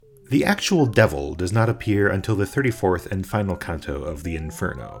The actual devil does not appear until the 34th and final canto of the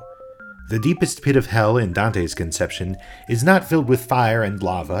Inferno. The deepest pit of hell in Dante's conception is not filled with fire and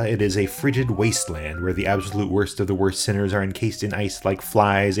lava, it is a frigid wasteland where the absolute worst of the worst sinners are encased in ice like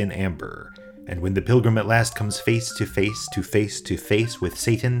flies in amber. And when the pilgrim at last comes face to face to face to face with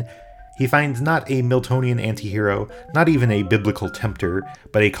Satan, he finds not a Miltonian antihero, not even a biblical tempter,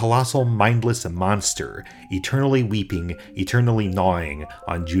 but a colossal mindless monster, eternally weeping, eternally gnawing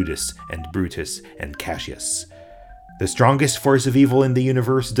on Judas and Brutus and Cassius. The strongest force of evil in the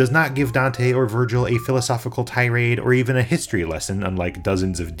universe does not give Dante or Virgil a philosophical tirade or even a history lesson, unlike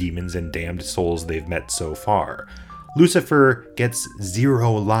dozens of demons and damned souls they've met so far. Lucifer gets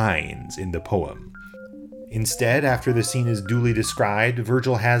 0 lines in the poem. Instead, after the scene is duly described,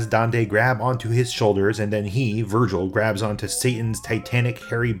 Virgil has Dante grab onto his shoulders, and then he, Virgil, grabs onto Satan's titanic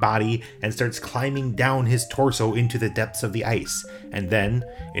hairy body and starts climbing down his torso into the depths of the ice. And then,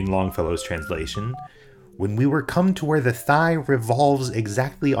 in Longfellow's translation, when we were come to where the thigh revolves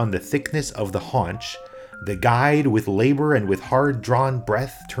exactly on the thickness of the haunch, the guide with labor and with hard-drawn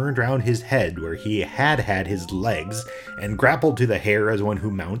breath turned round his head where he had his legs, and grappled to the hair as one who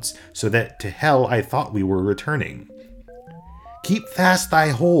mounts, so that to hell I thought we were returning. Keep fast thy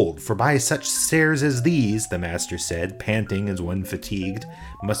hold, for by such stairs as these, the master said, panting as one fatigued,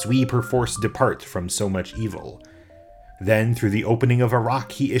 must we perforce depart from so much evil. Then through the opening of a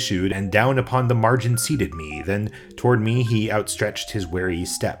rock he issued, and down upon the margin seated me, then toward me he outstretched his wary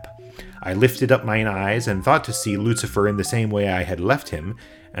step. I lifted up mine eyes, and thought to see Lucifer in the same way I had left him,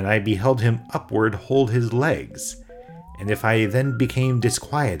 and I beheld him upward hold his legs. And if I then became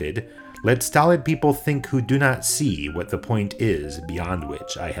disquieted, let stolid people think who do not see what the point is beyond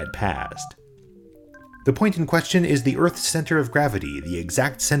which I had passed. The point in question is the Earth's center of gravity, the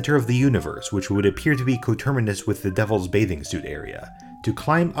exact center of the universe, which would appear to be coterminous with the Devil's bathing suit area. To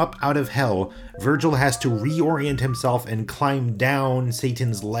climb up out of hell, Virgil has to reorient himself and climb down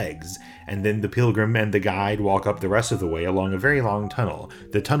Satan's legs, and then the pilgrim and the guide walk up the rest of the way along a very long tunnel,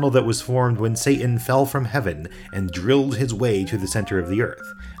 the tunnel that was formed when Satan fell from heaven and drilled his way to the center of the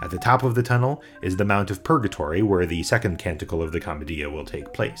earth. At the top of the tunnel is the Mount of Purgatory, where the second canticle of the Commedia will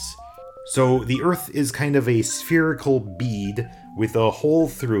take place. So the earth is kind of a spherical bead with a hole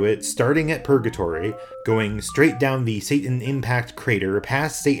through it, starting at Purgatory, going straight down the Satan impact crater,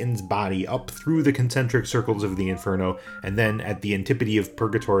 past Satan's body, up through the concentric circles of the Inferno, and then at the antipode of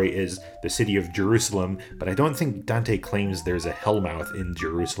Purgatory is the city of Jerusalem, but I don't think Dante claims there's a hellmouth in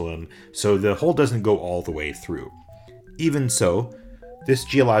Jerusalem, so the hole doesn't go all the way through. Even so, this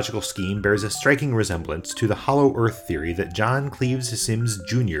geological scheme bears a striking resemblance to the hollow earth theory that John Cleves Sims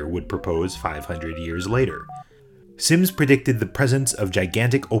Jr. would propose 500 years later. Sims predicted the presence of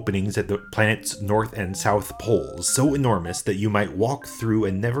gigantic openings at the planet's north and south poles, so enormous that you might walk through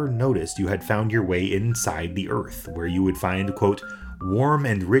and never notice you had found your way inside the earth, where you would find, quote, warm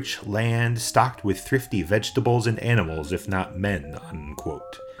and rich land stocked with thrifty vegetables and animals, if not men,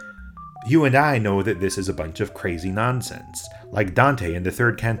 unquote. You and I know that this is a bunch of crazy nonsense. Like Dante in the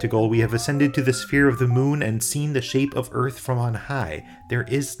third canticle, we have ascended to the sphere of the moon and seen the shape of earth from on high. There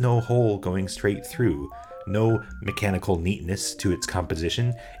is no hole going straight through, no mechanical neatness to its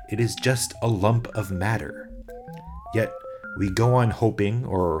composition. It is just a lump of matter. Yet we go on hoping,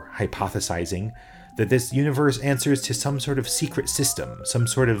 or hypothesizing, that this universe answers to some sort of secret system, some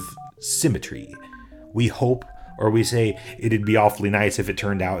sort of symmetry. We hope, or we say it'd be awfully nice if it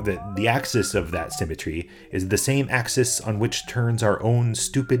turned out that the axis of that symmetry is the same axis on which turns our own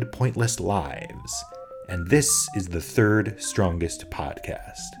stupid, pointless lives. And this is the third strongest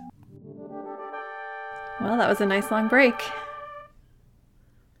podcast. Well, that was a nice long break.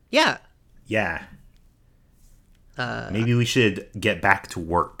 Yeah. Maybe we should get back to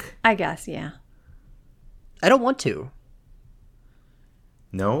work. I guess, yeah. I don't want to.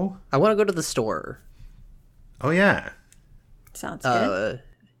 No? I want to go to the store. Oh, yeah. Sounds good.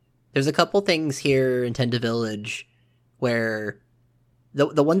 There's a couple things here in Tenda Village where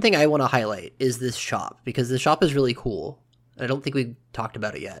the one thing I want to highlight is this shop, because the shop is really cool. I don't think we've talked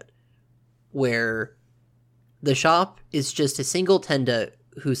about it yet. Where the shop is just a single Tenda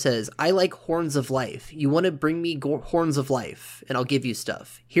who says, I like horns of life. You want to bring me horns of life, and I'll give you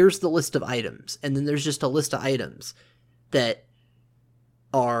stuff. Here's the list of items. And then there's just a list of items that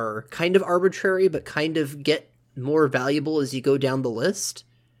are kind of arbitrary, but kind of get more valuable as you go down the list.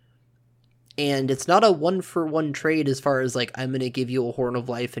 And it's not a one-for-one trade as far as, like, I'm going to give you a horn of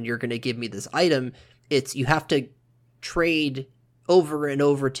life and you're going to give me this item. It's, you have to trade over and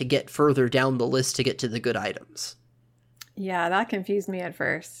over to get further down the list to get to the good items. Yeah, that confused me at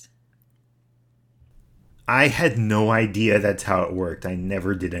first. I had no idea that's how it worked. I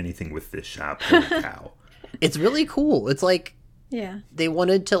never did anything with this shop. Holy cow. It's really cool. It's like they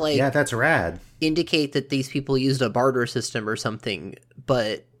wanted to Yeah, that's rad. indicate that these people used a barter system or something,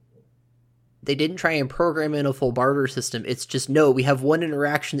 but they didn't try and program in a full barter system. It's just, no, we have one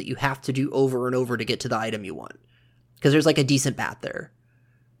interaction that you have to do over and over to get to the item you want. Because there's like a decent bat there.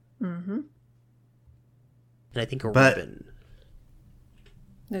 Mm-hmm. And I think a ribbon.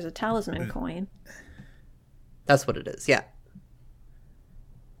 There's a talisman coin. That's what it is, yeah.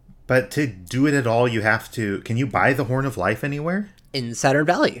 But to do it at all, you have to... Can you buy the Horn of Life anywhere? In Saturn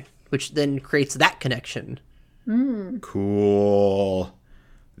Valley, which then creates that connection. Cool.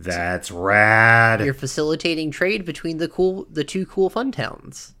 That's rad. You're facilitating trade between the two cool fun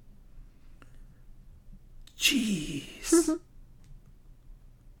towns. Jeez.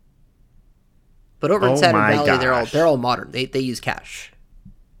 But over in Saturn Valley, gosh. they're all modern. They use cash.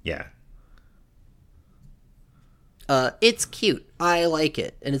 Yeah. It's cute. I like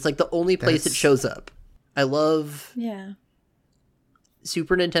it, and it's like the only place it shows up. I love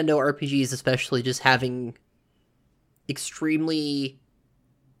Super Nintendo RPGs, especially just having extremely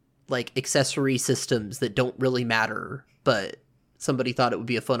like accessory systems that don't really matter, but somebody thought it would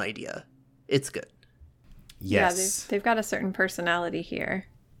be a fun idea. It's good. Yes. Yeah, they've got a certain personality here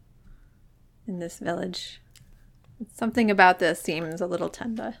in this village. Something about this seems a little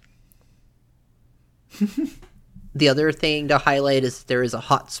Tenda. The other thing to highlight is there is a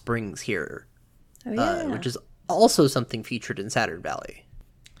hot springs here, which is also something featured in Saturn Valley.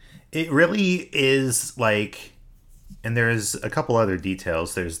 It really is like... And there's a couple other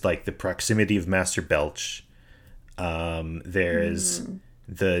details. There's like the proximity of Master Belch. There's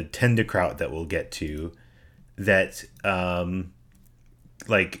the Tendakraut that we'll get to that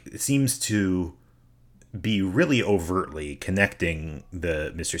like seems to be really overtly connecting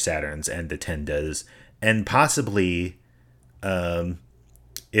the Mr. Saturns and the Tendas, and possibly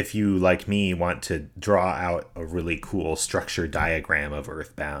if you, like me, want to draw out a really cool structure diagram of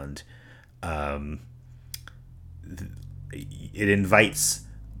Earthbound, it invites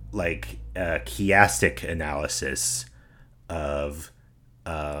like a chiastic analysis of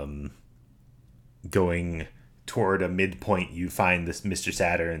going toward a midpoint you find this Mr.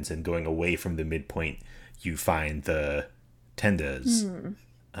 Saturns, and going away from the midpoint you find the Tendas.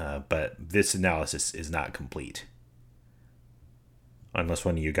 But this analysis is not complete. Unless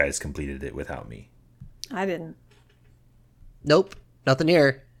one of you guys completed it without me. I didn't. Nope, nothing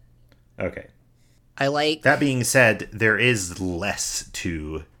here. Okay. I like... That being said, there is less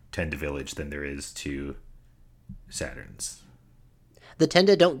to Tenda Village than there is to Saturn's. The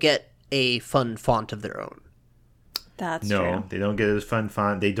Tenda don't get a fun font of their own. That's true. No, they don't get a fun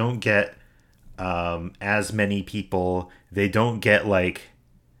font. They don't get as many people. They don't get, like...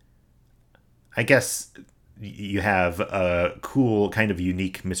 I guess you have a cool, kind of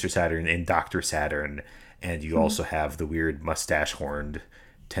unique Mr. Saturn in Dr. Saturn, and you also have the weird mustache-horned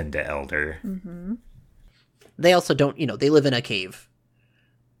Tenda Elder. Mm-hmm. They also don't, they live in a cave.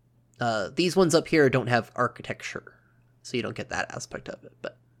 These ones up here don't have architecture, so you don't get that aspect of it.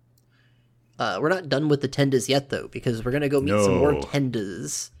 But we're not done with the Tendas yet, though, because we're going to go meet some more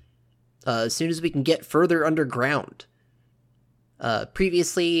Tendas as soon as we can get further underground.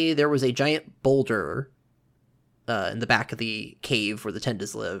 Previously, there was a giant boulder in the back of the cave where the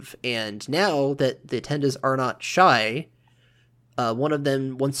Tendas live, and now that the Tendas are not shy, one of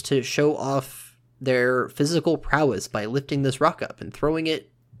them wants to show off their physical prowess by lifting this rock up and throwing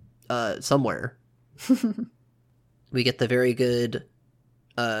it somewhere. We get the very good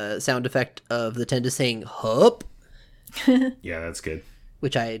sound effect of the Tenda saying "hup." Yeah, that's good.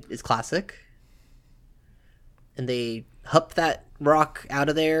 Which is classic. And they hup that rock out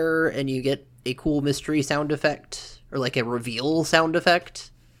of there, and you get a cool mystery sound effect, or like a reveal sound effect.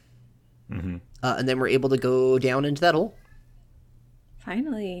 Mm-hmm. And then we're able to go down into that hole.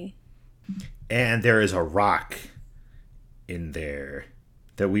 Finally. And there is a rock in there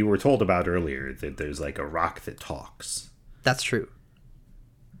that we were told about earlier, that there's like a rock that talks. That's true.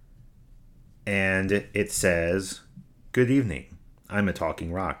 And it says, "Good evening, I'm a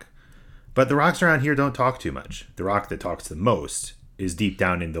talking rock. But the rocks around here don't talk too much. The rock that talks the most is deep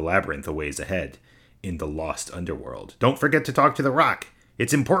down in the labyrinth a ways ahead, in the Lost Underworld. Don't forget to talk to the rock.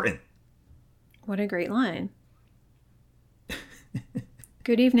 It's important." What a great line.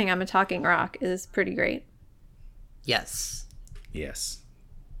 "Good evening, I'm a talking rock" is pretty great. Yes. Yes.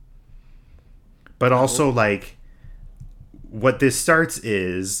 But also, like, what this starts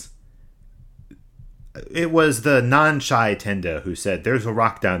is... It was the non-shy Tenda who said, "There's a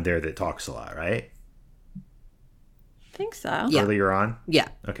rock down there that talks a lot," right? I think so. Yeah. Earlier on? Yeah.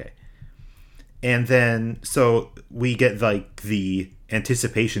 Okay. And then, so we get like the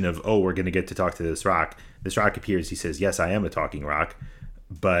anticipation of, oh, we're going to get to talk to this rock. This rock appears. He says, yes, I am a talking rock,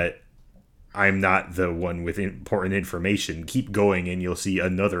 but I'm not the one with important information. Keep going and you'll see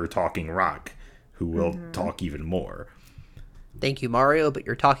another talking rock who will talk even more. Thank you, Mario, but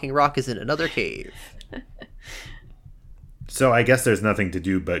your talking rock is in another cave. So I guess there's nothing to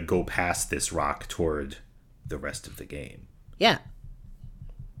do but go past this rock toward the rest of the game. Yeah.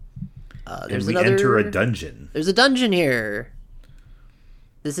 And we enter a dungeon. There's a dungeon here.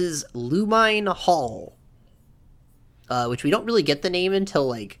 This is Lumine Hole, which we don't really get the name until,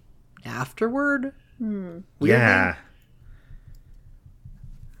 like, afterward. Yeah.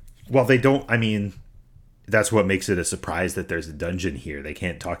 Well, they don't, I mean, that's what makes it a surprise that there's a dungeon here. They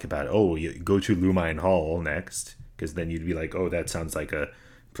can't talk about, oh, you go to Lumine Hall next, because then you'd be like, oh, that sounds like a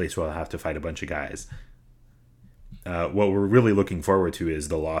place where I'll have to fight a bunch of guys. What we're really looking forward to is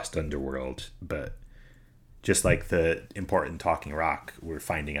the Lost Underworld, but just like the important talking rock, we're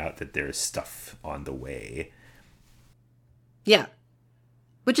finding out that there's stuff on the way. Yeah.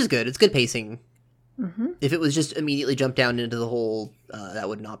 Which is good. It's good pacing. If it was just immediately jump down into the hole, that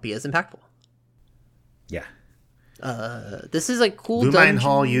would not be as impactful. Yeah. This is like cool Lumine dungeon.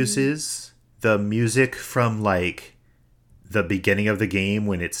 Hall uses the music from like the beginning of the game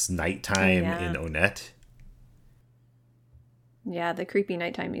when it's nighttime in Onett. Yeah, the creepy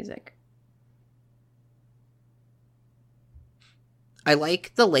nighttime music. I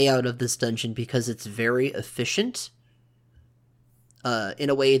like the layout of this dungeon because it's very efficient. In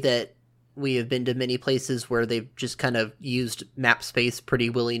a way that we have been to many places where they've just kind of used map space pretty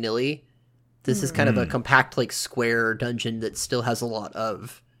willy-nilly. This is kind of a compact, like, square dungeon that still has a lot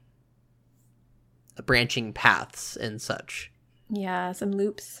of branching paths and such. Yeah, some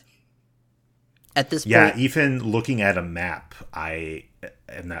loops. At this point... Yeah, even looking at a map, I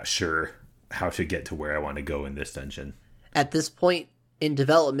am not sure how to get to where I want to go in this dungeon. At this point in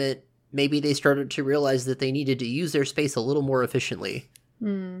development, maybe they started to realize that they needed to use their space a little more efficiently.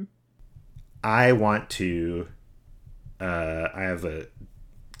 I want to... I have a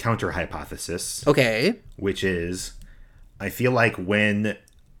counter hypothesis. Okay. Which is, I feel like when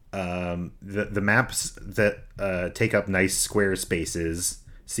the maps that take up nice square spaces,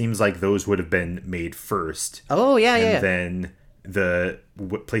 seems like those would have been made first. Oh, yeah, yeah. And then the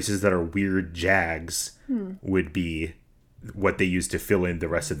places that are weird jags would be what they use to fill in the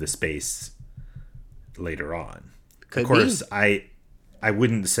rest of the space later on. Could of course, be. I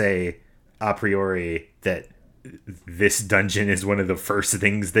wouldn't say a priori that this dungeon is one of the first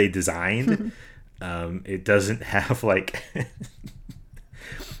things they designed. It doesn't have like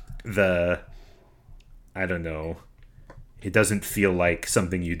I don't know. It doesn't feel like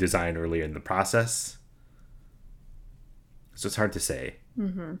something you designed earlier in the process. So it's hard to say.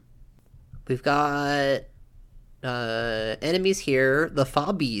 We've got enemies here. The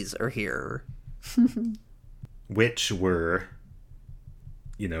Fobbies are here. Which were,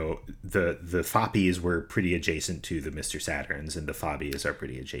 you know, the Foppies were pretty adjacent to the Mr. Saturns, and the Fobbies are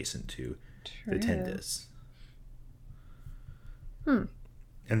pretty adjacent to the Tendas. And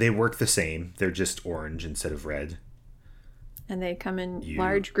they work the same. They're just orange instead of red. And they come in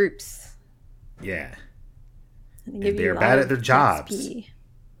large groups. Yeah. And they're bad at their jobs. XP.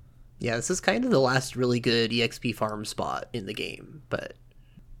 Yeah, this is kind of the last really good EXP farm spot in the game, but...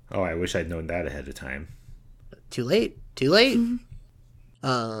 Oh, I wish I'd known that ahead of time. Too late. Too late.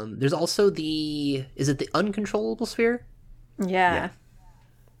 There's also the... Is it the uncontrollable sphere? Yeah.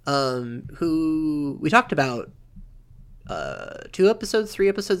 Who... We talked about 3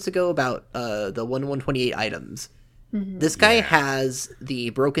 episodes ago about the 128 items. This guy has the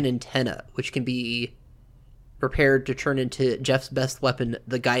broken antenna, which can be prepared to turn into Jeff's best weapon,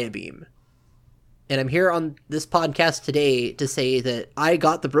 the Gaia Beam. And I'm here on this podcast today to say that I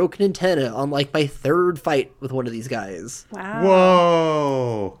got the broken antenna on like my 3rd fight with one of these guys. Wow.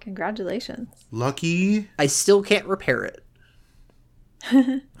 Whoa. Congratulations. Lucky. I still can't repair it.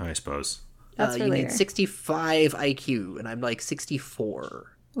 I suppose. That's for you later. need 65 IQ, and I'm like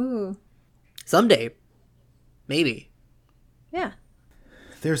 64. Ooh. Someday. Maybe. Yeah.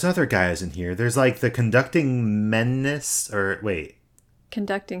 There's other guys in here. There's like the conducting menace, or wait.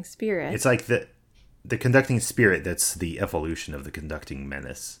 Conducting spirit. It's like the conducting spirit that's the evolution of the conducting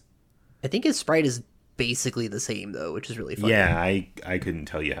menace. I think his sprite is basically the same, though, which is really funny. Yeah, I couldn't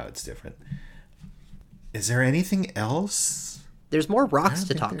tell you how it's different. Is there anything else? There's more rocks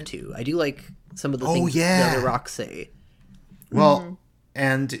to talk to. I do like some of the things the other rocks say. Well,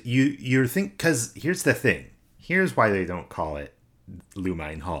 and you think, because here's the thing. Here's why they don't call it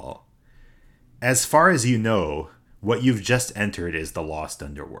Lumine Hall. As far as you know, what you've just entered is the Lost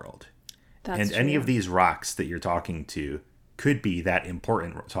Underworld. That's and true. any of these rocks that you're talking to could be that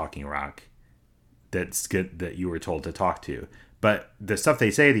important talking rock that's good that you were told to talk to. But the stuff they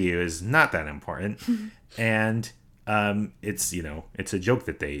say to you is not that important. And it's, it's a joke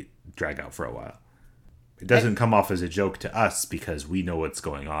that they drag out for a while. It doesn't come off as a joke to us because we know what's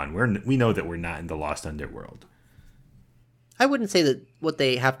going on. We know that we're not in the Lost Underworld. I wouldn't say that what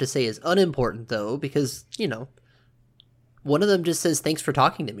they have to say is unimportant, though, because, one of them just says, "Thanks for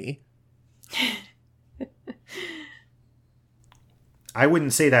talking to me." I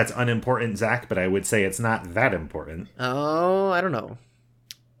wouldn't say that's unimportant, Zach, but I would say it's not that important. Oh, I don't know.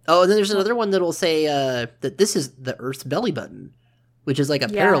 Oh, and then there's another one that'll say that this is the Earth's belly button, which is like a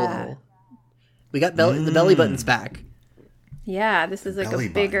parallel. We got the belly buttons back. Yeah, this is like Belly a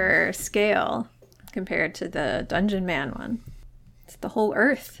bigger scale compared to the Dungeon Man one. It's the whole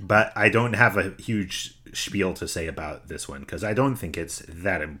Earth. But I don't have a huge spiel to say about this one because I don't think it's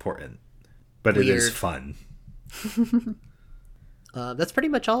that important. But Weird. It is fun. That's pretty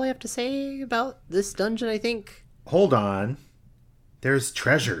much all I have to say about this dungeon, I think. Hold on. There's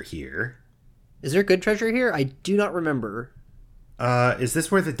treasure here. Is there good treasure here? I do not remember. Is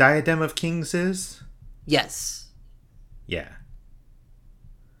this where the Diadem of Kings is? Yes. Yeah.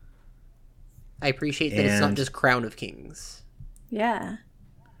 I appreciate that it's not just Crown of Kings. Yeah.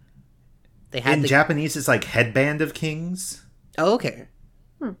 They had In Japanese, it's like Headband of Kings. Oh, okay.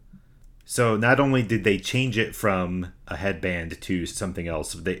 So not only did they change it from a headband to something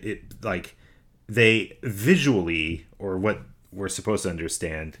else, they visually, or what we're supposed to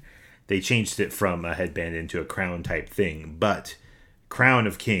understand, they changed it from a headband into a crown type thing. But Crown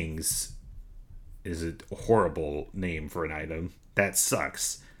of Kings is a horrible name for an item. That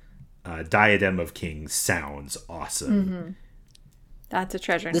sucks. Diadem of Kings sounds awesome. Mm-hmm. That's a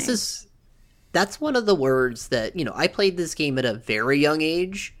treasure name. That's one of the words that, I played this game at a very young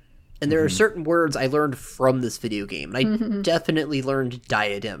age. And there are certain words I learned from this video game. And I definitely learned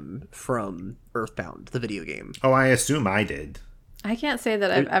diadem from Earthbound, the video game. Oh, I assume I did. I can't say that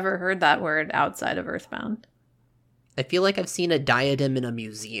I've ever heard that word outside of Earthbound. I feel like I've seen a diadem in a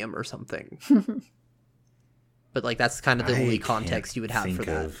museum or something. But, that's kind of the only context you would have for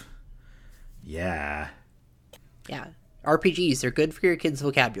that. Yeah. Yeah. RPGs, they're good for your kids'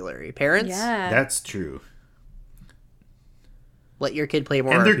 vocabulary. Parents? Yeah. That's true. Let your kid play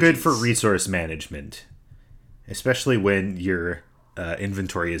more And they're RPGs. good for resource management, especially when your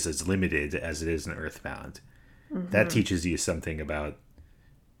inventory is as limited as it is in Earthbound. That teaches you something about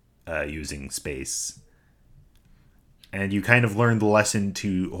using space. And you kind of learn the lesson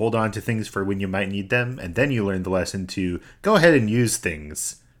to hold on to things for when you might need them, and then you learn the lesson to go ahead and use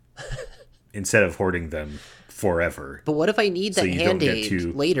things instead of hoarding them forever. But what if I need the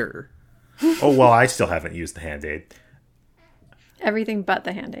Hand-Aid later? Oh, well, I still haven't used the Hand-Aid. Everything but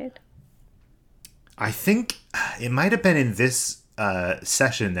the Hand-Aid. I think it might have been in this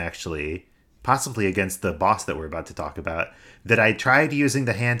session, actually, possibly against the boss that we're about to talk about, that I tried using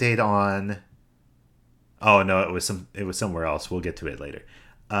the Hand-Aid on... Oh, no, it was somewhere else. We'll get to it later.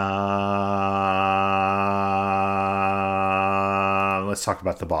 Let's talk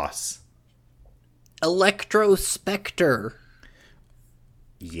about the boss. Electro Spectre.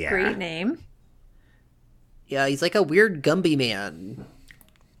 Yeah. Great name. Yeah, he's like a weird Gumby man.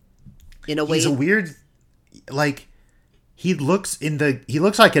 In a way. He's a weird, he looks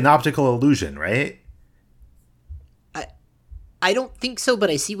like an optical illusion, right? I don't think so, but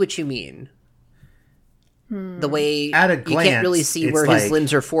I see what you mean. The way At a glance, you can't really see where his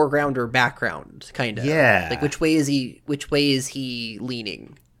limbs are foreground or background, kind of. Yeah. Like which way is he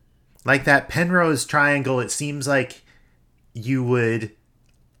leaning? Like that Penrose triangle, it seems like you would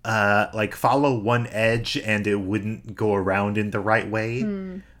follow one edge and it wouldn't go around in the right way.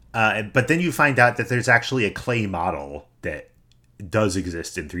 But then you find out that there's actually a clay model that does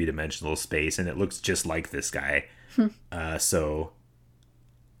exist in three-dimensional space, and it looks just like this guy. So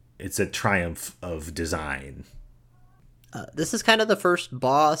it's a triumph of design. This is kind of the first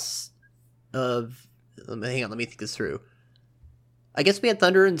boss of... Hang on, let me think this through. I guess we had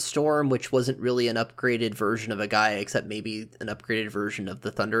Thunder and Storm, which wasn't really an upgraded version of a guy, except maybe an upgraded version of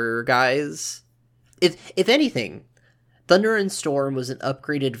the Thunder guys. If anything, Thunder and Storm was an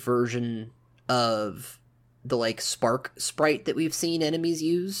upgraded version of the, spark sprite that we've seen enemies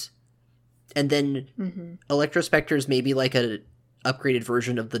use. And then Electro Spectre's maybe a upgraded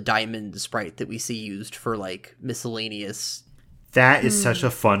version of the diamond sprite that we see used for miscellaneous That is such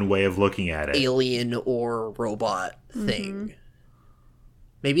a fun way of looking at it. alien or robot thing.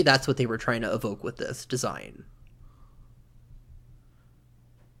 Maybe that's what they were trying to evoke with this design.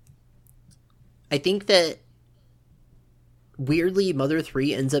 I think that weirdly, Mother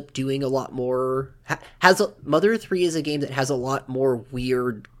 3 ends up doing a lot more... Mother 3 is a game that has a lot more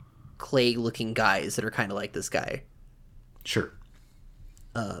weird clay-looking guys that are kind of like this guy. Sure.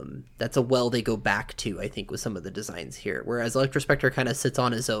 That's a well they go back to, I think, with some of the designs here. Whereas Electrospectre kind of sits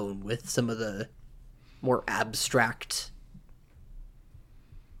on his own with some of the more abstract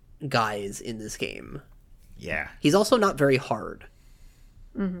guys in this game. Yeah. He's also not very hard.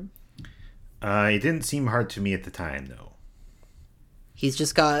 Mm-hmm. It didn't seem hard to me at the time, though. He's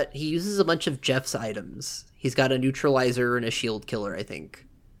just got... He uses a bunch of Jeff's items. He's got a neutralizer and a shield killer, I think.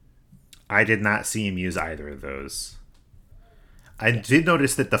 I did not see him use either of those. I did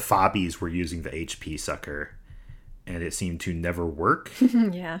notice that the Fobbies were using the HP sucker, and it seemed to never work.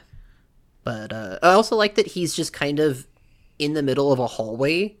 Yeah. But I also like that he's just kind of in the middle of a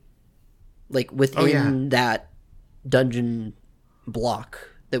hallway, like within that dungeon block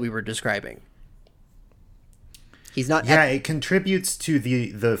that we were describing. He's not... Yeah, it contributes to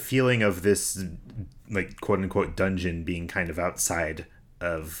the feeling of this, like, quote-unquote dungeon being kind of outside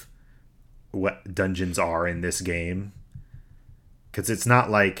of what dungeons are in this game. Because it's not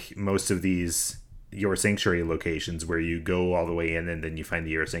like most of these Your Sanctuary locations where you go all the way in and then you find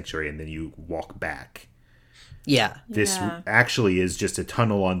the Your Sanctuary and then you walk back. Yeah. This actually is just a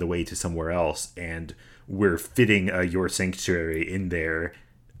tunnel on the way to somewhere else, and we're fitting a Your Sanctuary in there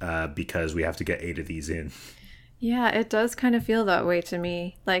because we have to get 8 of these in. Yeah, it does kind of feel that way to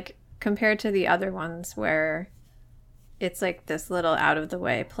me. Like, compared to the other ones where it's like this little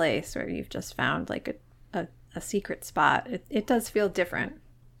out-of-the-way place where you've just found like a secret spot. It does feel different.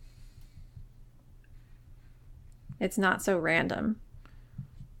 It's not so random.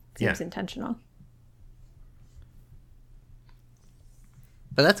 It seems intentional.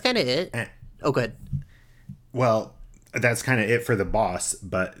 But that's kind of it. Oh, good. Well, that's kind of it for the boss,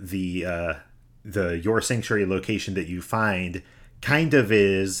 but the Your Sanctuary location that you find kind of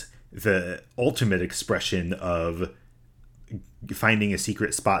is the ultimate expression of finding a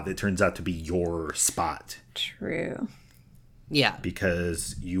secret spot that turns out to be your spot. True. Yeah.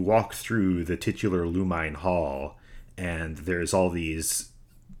 Because you walk through the titular Lumine Hall, and there's all these...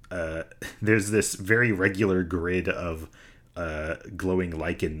 there's this very regular grid of glowing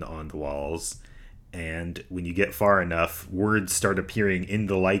lichen on the walls, and when you get far enough, words start appearing in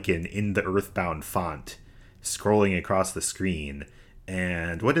the lichen in the Earthbound font, scrolling across the screen.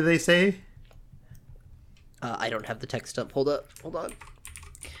 And what do they say? I don't have the text up. Hold on.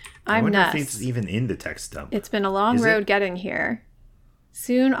 I wonder Ness. if it's even in the text dump. It's been a long road getting here.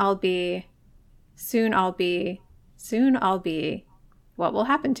 Soon I'll be. What will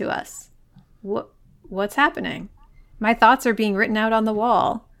happen to us? What's happening? My thoughts are being written out on the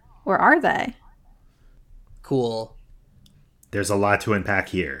wall. Or are they? Cool. There's a lot to unpack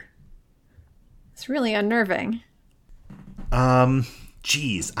here. It's really unnerving.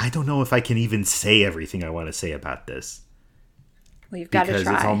 Geez, I don't know if I can even say everything I want to say about this. Well, you've got to try.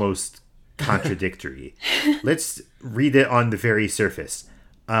 Because it's almost contradictory. Let's read it on the very surface.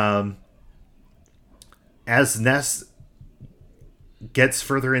 As Ness gets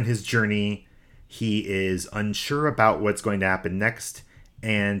further in his journey, he is unsure about what's going to happen next,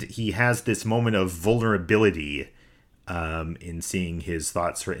 and he has this moment of vulnerability in seeing his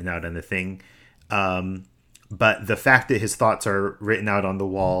thoughts written out on the thing. But the fact that his thoughts are written out on the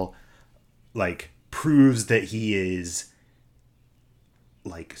wall, like, proves that he is,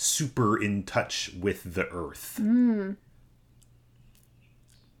 like, super in touch with the earth.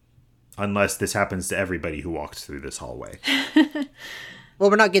 Unless this happens to everybody who walks through this hallway. Well,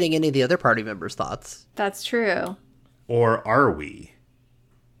 we're not getting any of the other party members' thoughts. That's true. Or are we?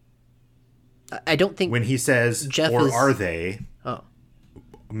 I don't think... When he says, Jeff or is... are they... Oh.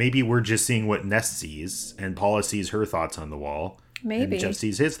 Maybe we're just seeing what Ness sees, and Paula sees her thoughts on the wall. Maybe. And Jeff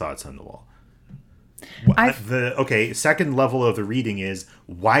sees his thoughts on the wall. Second level of the reading is,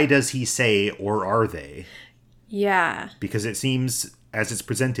 why does he say, or are they? Yeah. Because it seems, as it's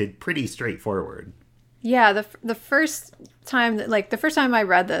presented, pretty straightforward. Yeah, the first time I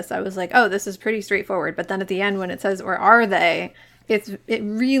read this, I was like, oh, this is pretty straightforward. But then at the end, when it says, or are they, it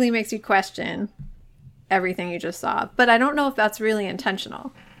really makes you question everything you just saw. But I don't know if that's really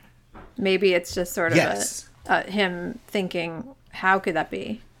intentional. Maybe it's just sort of him thinking, how could that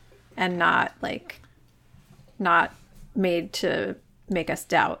be? And not made to make us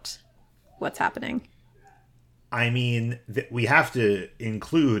doubt what's happening. I mean, we have to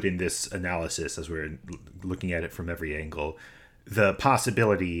include in this analysis, as we're looking at it from every angle, the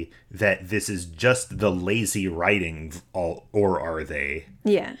possibility that this is just the lazy writing, or are they?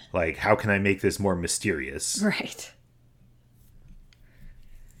 Yeah. Like, how can I make this more mysterious? Right.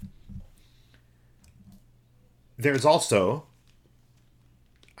 There's also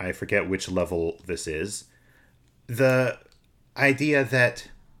I forget which level this is. The idea that,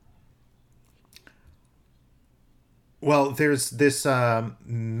 well, there's this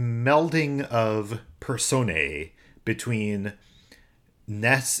melding of personae between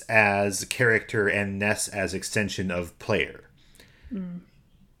Ness as character and Ness as extension of player.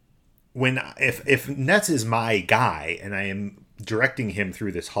 When if Ness is my guy and I am directing him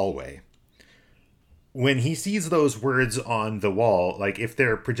through this hallway, when he sees those words on the wall, like if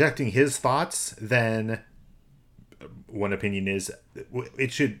they're projecting his thoughts, then one opinion is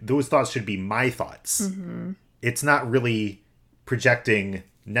those thoughts should be my thoughts. Mm-hmm. It's not really projecting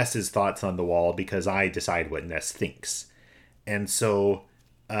Ness's thoughts on the wall because I decide what Ness thinks. And so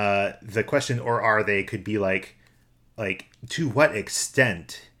the question, or are they, could be like to what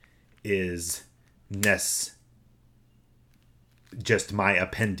extent is Ness just my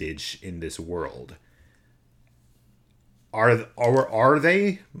appendage in this world? Are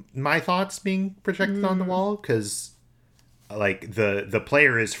they my thoughts being projected on the wall? Because like the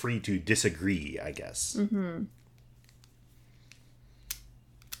player is free to disagree, I guess. Mm-hmm.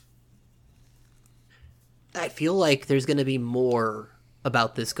 I feel like there's going to be more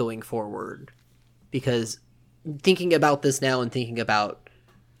about this going forward, because thinking about this now and thinking about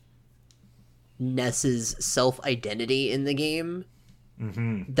Ness's self-identity in the game,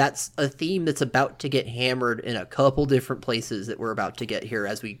 that's a theme that's about to get hammered in a couple different places that we're about to get here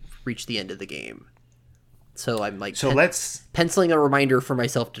as we reach the end of the game. So I'm like, let's penciling a reminder for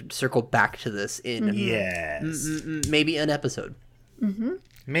myself to circle back to this in maybe an episode. Mm-hmm.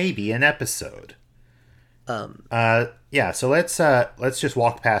 Maybe an episode. So let's just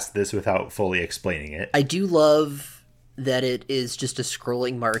walk past this without fully explaining it. I do love that it is just a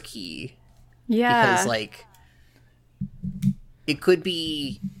scrolling marquee. Yeah. Because, like, it could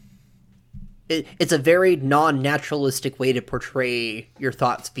be... It's a very non-naturalistic way to portray your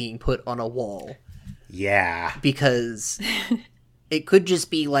thoughts being put on a wall. Yeah. Because it could just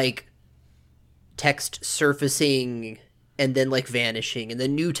be, like, text surfacing and then, like, vanishing, and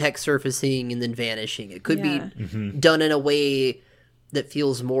then new text surfacing and then vanishing. It could be done in a way that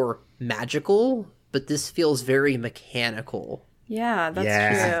feels more magical, but this feels very mechanical. Yeah,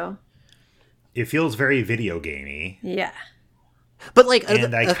 that's true. It feels very video gamey. Yeah. But, like...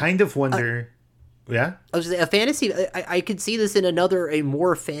 And I kind of wonder... Yeah? I was a fantasy... I could see this in a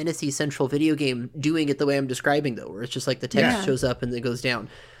more fantasy-central video game doing it the way I'm describing, though, where it's just, like, the text shows up and then goes down.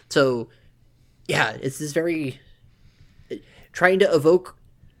 So, yeah, it's this very... trying to evoke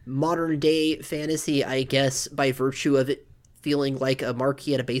modern-day fantasy, I guess, by virtue of it feeling like a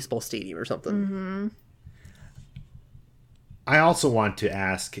marquee at a baseball stadium or something. Mm-hmm. I also want to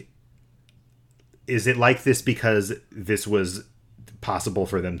ask, is it like this because this was possible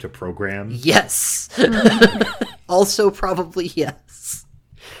for them to program? Yes. Also probably yes.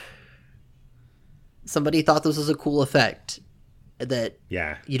 Somebody thought this was a cool effect that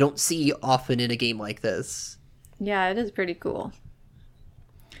you don't see often in a game like this. Yeah, it is pretty cool.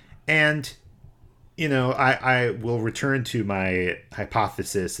 And, you know, I will return to my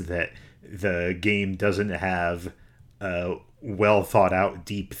hypothesis that the game doesn't have well thought out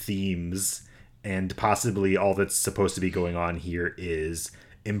deep themes, and possibly all that's supposed to be going on here is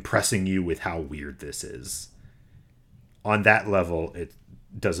impressing you with how weird this is. On that level, it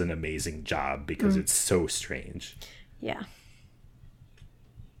does an amazing job because it's so strange. Yeah.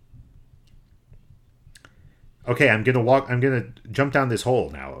 Okay, I'm gonna jump down this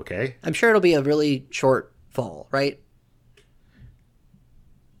hole now, okay? I'm sure it'll be a really short fall, right?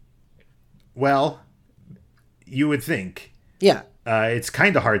 Well, you would think. Yeah. It's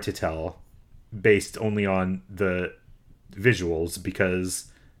kind of hard to tell based only on the visuals,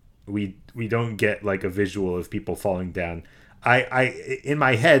 because we don't get like a visual of people falling down. I in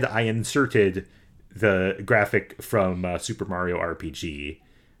my head I inserted the graphic from Super Mario RPG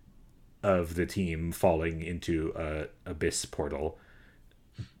of the team falling into a abyss portal,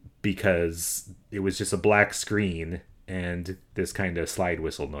 because it was just a black screen and this kind of slide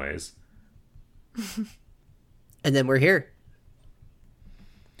whistle noise. And then we're here.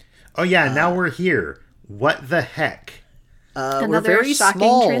 Oh yeah, now we're here. What the heck? Another we're very shocking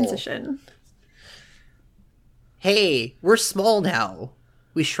small. transition. Hey, we're small now.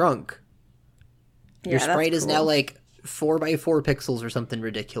 We shrunk. Yeah, Your sprite that's is now cool. like 4x4 pixels or something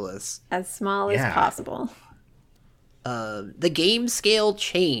ridiculous. As small as possible. The game scale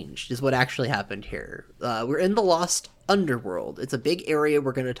changed is what actually happened here. We're in the Lost Underworld. It's a big area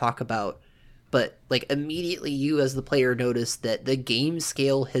we're going to talk about, but like immediately you as the player notice that the game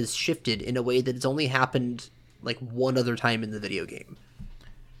scale has shifted in a way that has only happened like one other time in the video game.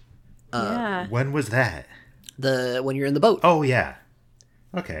 Yeah. When was that? When you're in the boat. Oh yeah.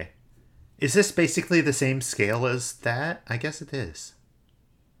 Okay. Is this basically the same scale as that? I guess it is.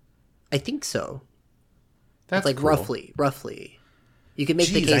 I think so. That's it's like cool. roughly. You can make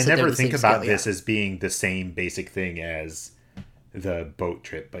the case I that they're never the think same about scale, this yeah. as being the same basic thing as the boat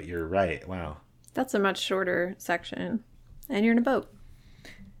trip, but you're right. Wow. That's a much shorter section. And you're in a boat.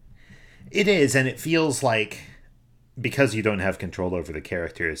 It is, and it feels like, because you don't have control over the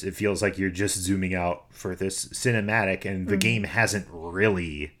characters, it feels like you're just zooming out for this cinematic, and the game hasn't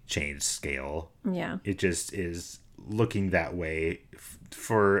really changed scale. Yeah. It just is looking that way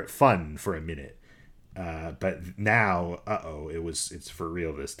for fun for a minute. But now, it's for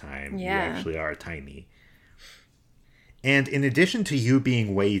real this time. Yeah. You actually are tiny. And in addition to you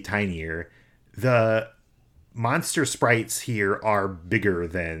being way tinier, the monster sprites here are bigger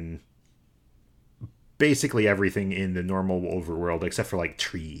than basically everything in the normal overworld, except for like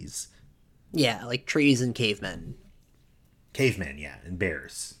trees. Yeah, like trees and cavemen. Cavemen, yeah, and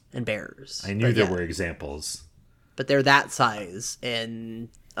bears. And bears. I knew there were examples. But they're that size, and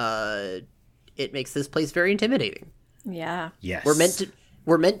it makes this place very intimidating. Yeah. Yes.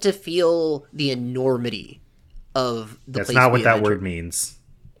 We're meant to feel the enormity of the place. That's not what that entered. word means.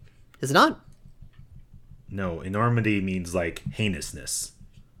 Is it not? No, enormity means like heinousness.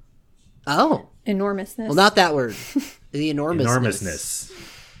 Oh. Enormousness. Well, not that word. The enormousness.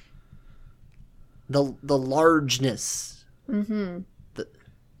 The largeness. Mm-hmm.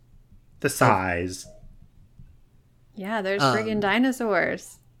 The size. Yeah, there's friggin'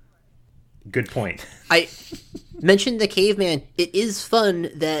 dinosaurs. Good point. I mentioned the caveman. It is fun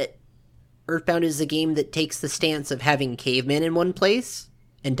that Earthbound is a game that takes the stance of having cavemen in one place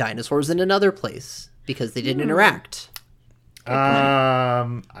and dinosaurs in another place because they didn't interact.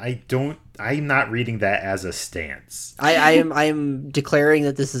 I'm not reading that as a stance. I am declaring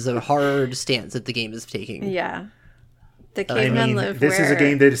that this is a hard stance that the game is taking. Yeah. The cavemen live this where... is a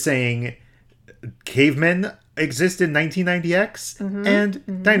game that is saying cavemen exist in 1990X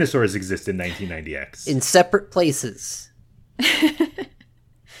and dinosaurs exist in 1990X. In separate places.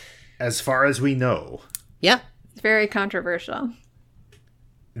 As far as we know. Yeah. It's very controversial.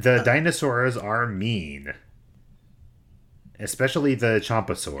 The dinosaurs are mean. Especially the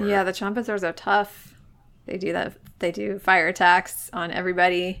Chompasaur. Yeah, the Chompasaurs are tough. They do that. They do fire attacks on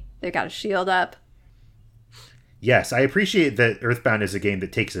everybody. They've got a shield up. Yes, I appreciate that Earthbound is a game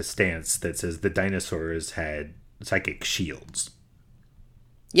that takes a stance that says the dinosaurs had psychic shields.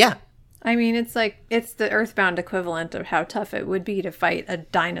 Yeah. I mean, it's the Earthbound equivalent of how tough it would be to fight a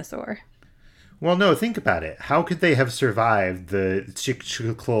dinosaur. Well, no, think about it. How could they have survived the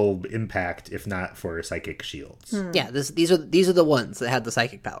Chicxulub impact if not for psychic shields? Yeah, these are the ones that had the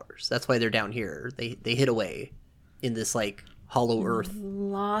psychic powers. That's why they're down here. They hid away in this like hollow earth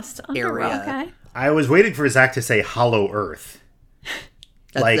Lost Underworld. area. Okay. I was waiting for Zach to say hollow earth.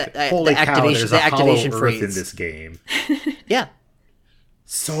 Holy cow, there's a hollow earth in this game. Yeah.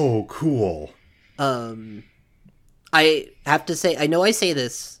 So cool. I have to say, I know I say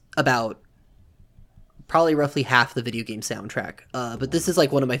this about probably roughly half the video game soundtrack, but this is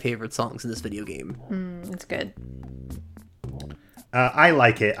like one of my favorite songs in this video game. It's good. I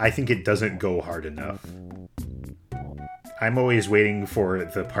like it. I think it doesn't go hard enough. I'm always waiting for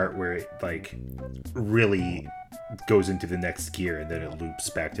the part where it like really goes into the next gear and then it loops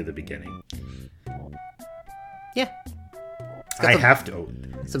back to the beginning. Yeah. I have to.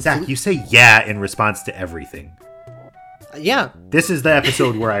 Zach, you say yeah in response to everything. Yeah. This is the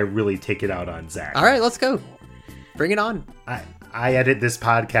episode where I really take it out on Zach. All right, let's go. Bring it on. I edit this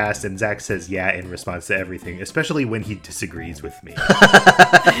podcast and Zach says yeah in response to everything, especially when he disagrees with me.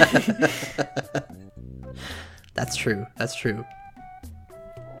 That's true. That's true.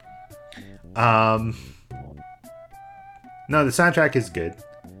 No, the soundtrack is good.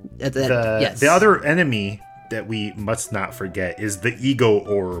 Yes. The other enemy that we must not forget is the ego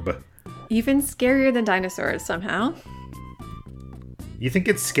orb. Even scarier than dinosaurs somehow. You think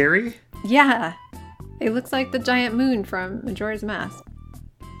it's scary? Yeah. It looks like the giant moon from Majora's Mask.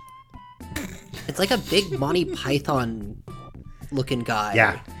 It's like a big Monty Python looking guy.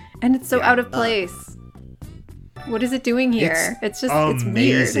 Yeah. And it's so out of place. What is it doing here? It's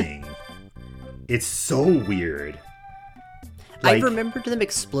amazing. It's weird. It's so weird. I remembered them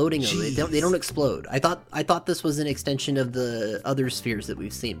exploding. They Geez. don't explode. I thought this was an extension of the other spheres that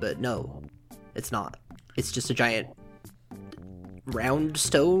we've seen, but no, it's not. It's just a giant round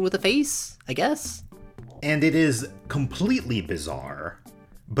stone with a face, I guess. And it is completely bizarre,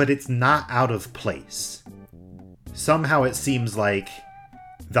 but it's not out of place. Somehow it seems like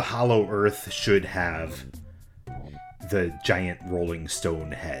the Hollow Earth should have the giant rolling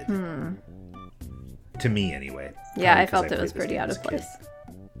stone head. To me, anyway. Yeah, Probably I 'cause felt it played was this pretty game out as of a kid. place.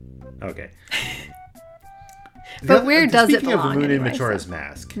 Okay. But where does it Speaking of belong Lumine anyway, Majora's so-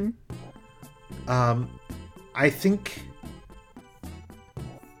 Mask, I think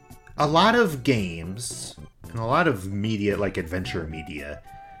a lot of games and a lot of media, like adventure media,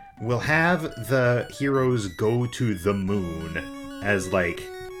 will have the heroes go to the moon as like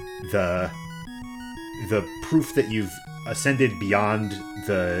the proof that you've ascended beyond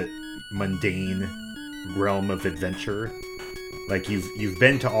the mundane realm of adventure. Like you've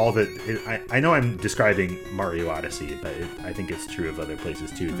been to all the. I know I'm describing Mario Odyssey, but I think it's true of other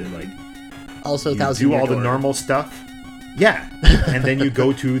places too. That like Also, you Thousand do Year all the Door. normal stuff, yeah, and then you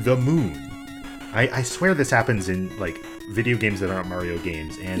go to the moon. I swear this happens in like video games that aren't Mario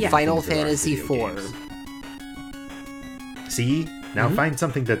games and Yeah. Final things that aren't Fantasy video IV. games. See, now find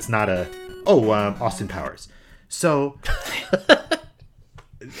something that's not a. Austin Powers. So.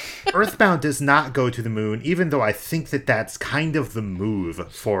 Earthbound does not go to the moon, even though I think that that's kind of the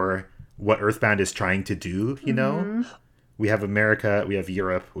move for what Earthbound is trying to do, you know? We have America, we have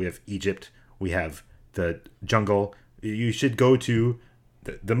Europe, we have Egypt, we have the jungle. You should go to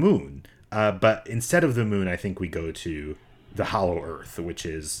the moon. But instead of the moon, I think we go to the Hollow Earth, which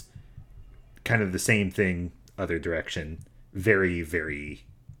is kind of the same thing, other direction. Very, very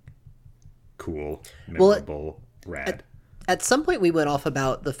cool, memorable, rad. At some point, we went off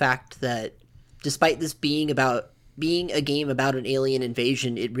about the fact that despite this being a game about an alien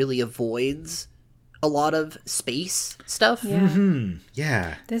invasion, it really avoids a lot of space stuff. Yeah.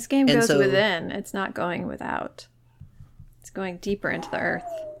 Yeah. This game And goes so- within. It's not going without. It's going deeper into the earth.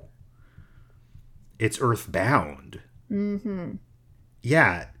 It's Earthbound. Mm-hmm.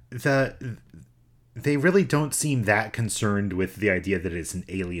 Yeah. They really don't seem that concerned with the idea that it's an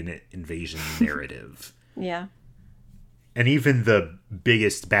alien invasion narrative. Yeah. And even the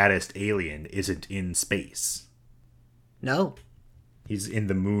biggest, baddest alien isn't in space. No. He's in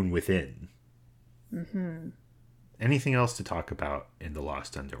the moon within. Mm-hmm. Anything else to talk about in the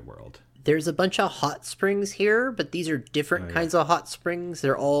Lost Underworld? There's a bunch of hot springs here, but these are different kinds of hot springs.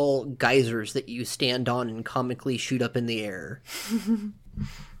 They're all geysers that you stand on and comically shoot up in the air.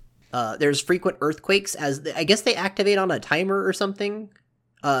 There's frequent earthquakes, I guess they activate on a timer or something.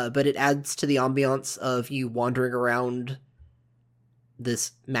 But it adds to the ambiance of you wandering around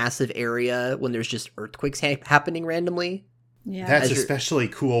this massive area when there's just earthquakes happening randomly. Yeah. That's As you're- especially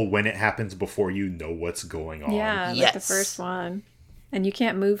cool when it happens before you know what's going on. Yeah, like the Yes. first one. And you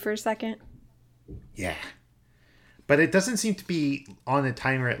can't move for a second. Yeah. But it doesn't seem to be on a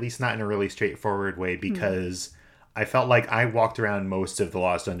timer, at least not in a really straightforward way, because I felt like I walked around most of the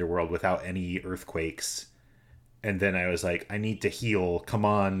Lost Underworld without any earthquakes. And then I was like, I need to heal. Come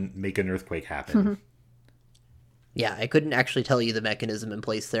on, make an earthquake happen. Yeah, I couldn't actually tell you the mechanism in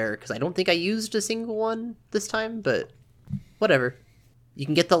place there because I don't think I used a single one this time, but whatever. You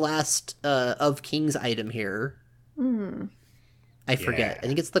can get the last of King's item here. I forget. Yeah. I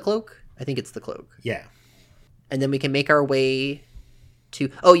think it's the cloak. I think it's the cloak. Yeah. And then we can make our way to...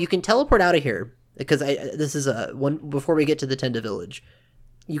 Oh, you can teleport out of here because this is one before we get to the Tenda village.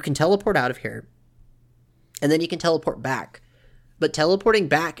 You can teleport out of here. And then you can teleport back. But teleporting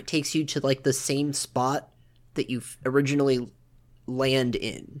back takes you to like the same spot that you originally land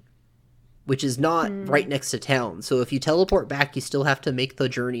in, which is not right next to town. So if you teleport back, you still have to make the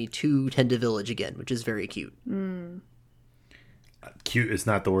journey to Tenda Village again, which is very cute. Cute is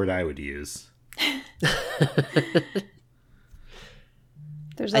not the word I would use.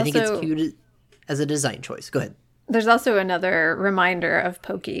 There's I also think it's cute as a design choice. Go ahead. there's also another reminder of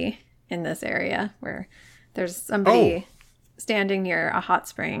Pokey in this area where there's somebody standing near a hot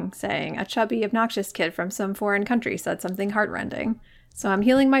spring saying, "A chubby, obnoxious kid from some foreign country said something heartrending. So I'm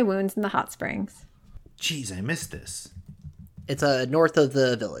healing my wounds in the hot springs." Jeez, I missed this. It's north of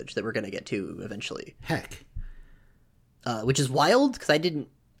the village that we're going to get to eventually, Heck. which is wild because I didn't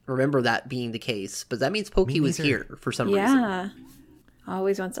remember that being the case. But that means Pokey was neither. here for some reason. Yeah.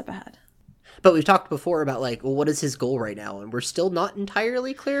 Always one step ahead. But we've talked before about like, well, what is his goal right now? And we're still not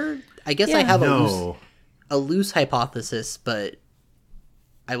entirely clear. I guess I Yeah. have No. a loose hypothesis, but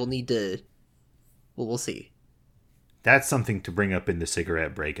I will need to... Well, we'll see. That's something to bring up in the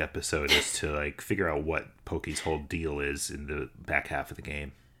cigarette break episode, is to like figure out what Pokey's whole deal is in the back half of the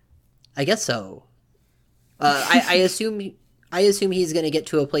game. I guess so. I assume he's going to get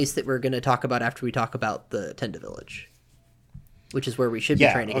to a place that we're going to talk about after we talk about the Tenda Village, which is where we should be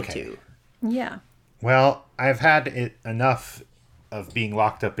Yeah, trying to get okay. to. Yeah. Well, I've had enough of being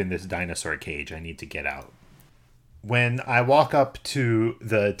locked up in this dinosaur cage. I need to get out. When I walk up to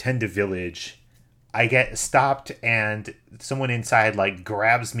the Tenda village, I get stopped and someone inside like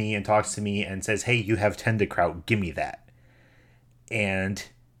grabs me and talks to me and says, "Hey, you have Tenda kraut, give me that." And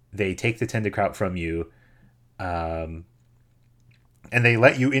they take the Tenderkraut from you, and they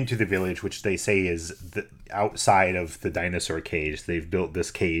let you into the village, which they say is the outside of the dinosaur cage. They've built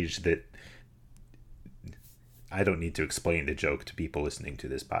this cage that I don't need to explain the joke to people listening to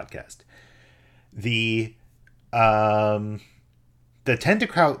this podcast. The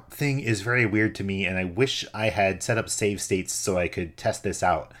Tenderkraut thing is very weird to me, and I wish I had set up save states so I could test this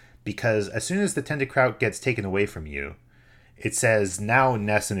out. Because as soon as the Tenderkraut gets taken away from you, it says now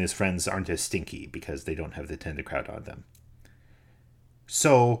Ness and his friends aren't as stinky because they don't have the Tenderkraut on them.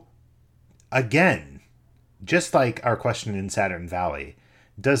 So, again, just like our question in Saturn Valley,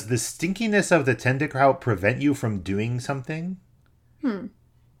 does the stinkiness of the Tenderkraut prevent you from doing something?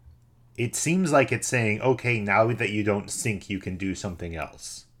 It seems like it's saying, okay, now that you don't stink, you can do something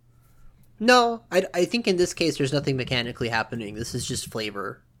else. No, I think in this case there's nothing mechanically happening. This is just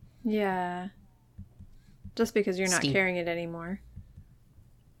flavor. Yeah. Just because you're not carrying it anymore.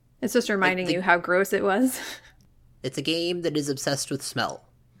 It's just reminding you how gross it was. It's a game that is obsessed with smell.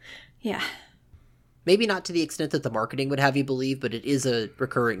 Yeah. Maybe not to the extent that the marketing would have you believe, but it is a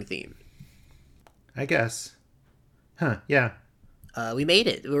recurring theme. I guess. Huh, yeah. We made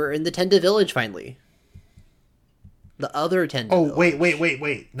it. We're in the Tenda village finally. The other Tenda village.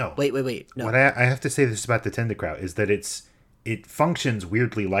 Wait. No. Wait. No. What I have to say this about the Tenderkraut is that it functions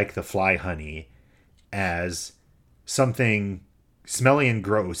weirdly like the fly honey as something smelly and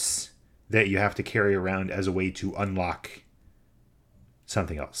gross that you have to carry around as a way to unlock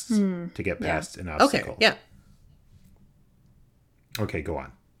something else to get past an obstacle. Okay, yeah. Okay, go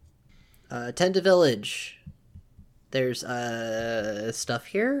on. Tenda village. There's stuff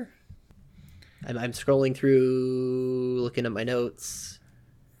here. I'm scrolling through, looking at my notes.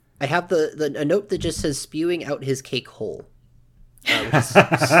 I have a note that just says spewing out his cake hole. Which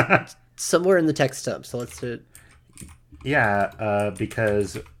is somewhere in the text stub, so let's do it. Yeah,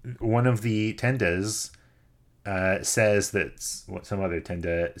 because one of the Tendas says that some other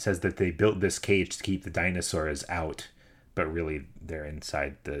Tenda says that they built this cage to keep the dinosaurs out, but really they're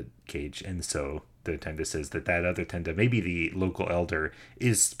inside the cage, and so the Tenda says that other Tenda, maybe the local elder,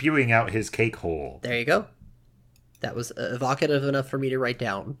 is spewing out his cake hole. There you go. That was evocative enough for me to write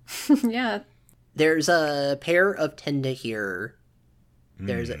down. Yeah. There's a pair of Tenda here.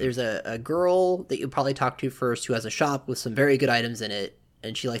 There's a girl that you'll probably talk to first who has a shop with some very good items in it,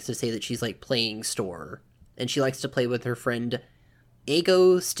 and she likes to say that she's like playing store, and she likes to play with her friend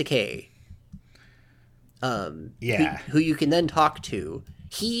Ego Stike. Who you can then talk to.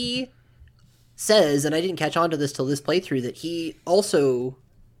 He says, and I didn't catch on to this till this playthrough, that he also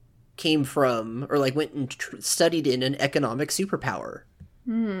came from, or like went and studied in an economic superpower.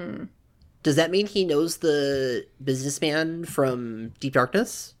 Does that mean he knows the businessman from Deep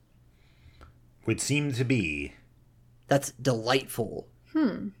Darkness? Would seem to be. That's delightful.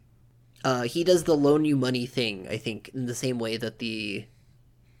 He does the loan you money thing, I think, in the same way that the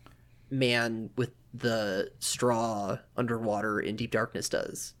man with the straw underwater in Deep Darkness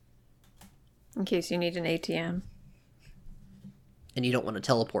does. In case you need an ATM. And you don't want to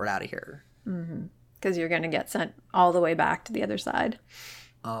teleport out of here. Because you're going to get sent all the way back to the other side.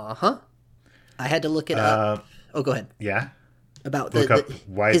 Uh-huh. I had to look it up. Oh, go ahead. Yeah? About look up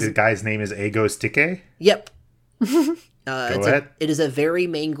why the guy's name is Ego Stike? Yep. Go ahead. It is a very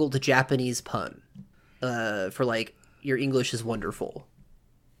mangled Japanese pun. For like, your English is wonderful.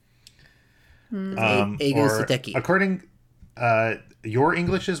 Ego Stike. According... your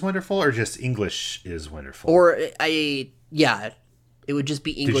English is wonderful, or just English is wonderful? Or, yeah, it would just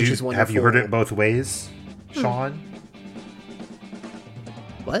be English is wonderful. Have you heard it both ways, Sean?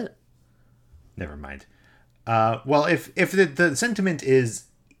 What? Never mind. Well, if the sentiment is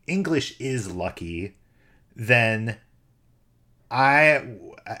English is lucky, then I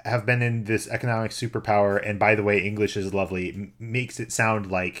have been in this economic superpower, and by the way, English is lovely, makes it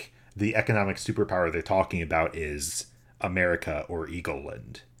sound like the economic superpower they're talking about is America or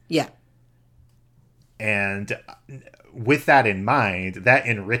Eagleland. Yeah. And with that in mind, that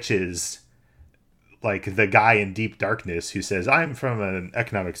enriches like the guy in Deep Darkness who says, I'm from an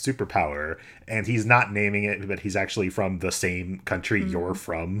economic superpower, and he's not naming it, but he's actually from the same country you're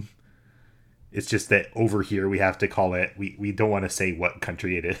from. It's just that over here we have to call it, we don't want to say what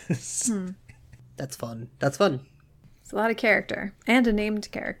country it is. That's fun. That's fun. It's a lot of character. And a named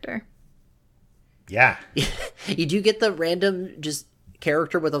character. Yeah. You do get the random just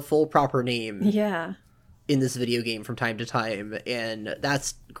character with a full proper name. Yeah. In this video game from time to time, and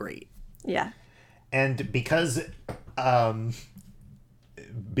that's great. Yeah. And because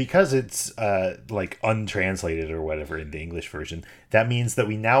it's like untranslated or whatever in the English version, that means that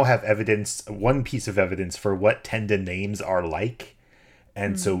we now have evidence, one piece of evidence for what Tenda names are like.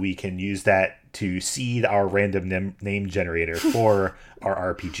 And so we can use that to seed our random name generator for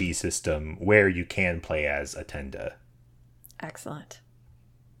our RPG system where you can play as a Tenda. Excellent.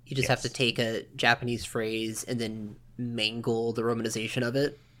 You just have to take a Japanese phrase and then mangle the romanization of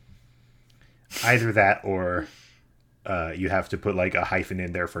it. Either that or you have to put like a hyphen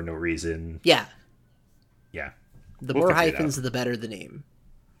in there for no reason. Yeah. Yeah. The more hyphens, the better the name.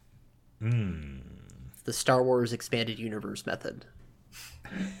 The Star Wars Expanded Universe method.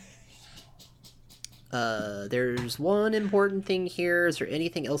 There's one important thing here. Is there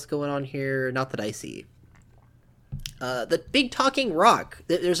anything else going on here? Not that I see. The big talking rock.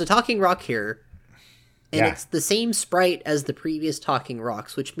 There's a talking rock here. And it's the same sprite as the previous talking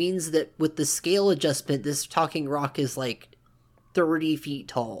rocks, which means that with the scale adjustment, this talking rock is like 30 feet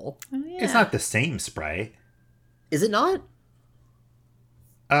tall. Oh, yeah. It's not the same sprite. Is it not?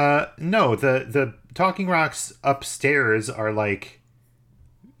 No, the talking rocks upstairs are like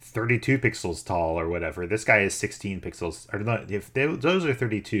 32 pixels tall or whatever. This guy is 16 pixels. Or not, if those are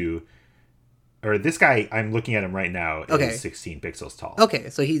 32, or this guy, I'm looking at him right now, is 16 pixels tall. Okay,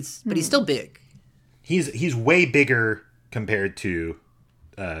 so he's still big. He's way bigger compared to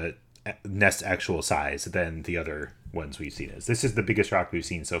Nest's actual size than the other ones we've seen. This is the biggest rock we've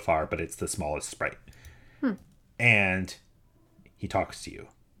seen so far, but it's the smallest sprite. And he talks to you.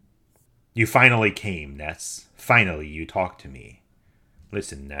 You finally came, Ness. Finally, you talked to me.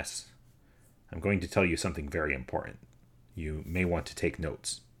 Listen, Ness. I'm going to tell you something very important. You may want to take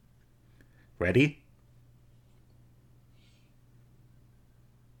notes. Ready?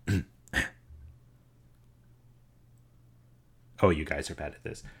 Oh, you guys are bad at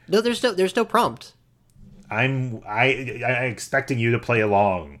this. No, there's no prompt. I'm expecting you to play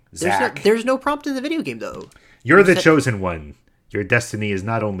along, Zach. There's no prompt in the video game, though. You're the chosen one. Your destiny is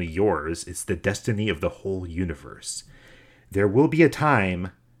not only yours, it's the destiny of the whole universe. There will be a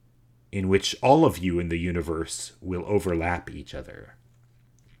time in which all of you in the universe will overlap each other.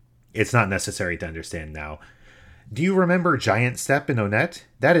 It's not necessary to understand now. Do you remember Giant Step in Onett?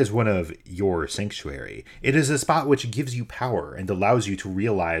 That is one of your sanctuary. It is a spot which gives you power and allows you to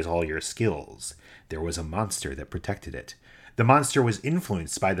realize all your skills. There was a monster that protected it. The monster was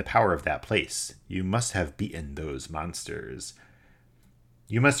influenced by the power of that place. You must have beaten those monsters.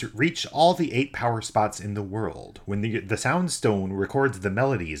 You must reach all the 8 power spots in the world. When the Sound Stone records the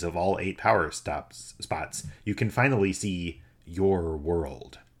melodies of all 8 power spots, you can finally see your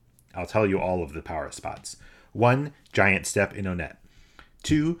world. I'll tell you all of the power spots. 1. Giant Step in Onett.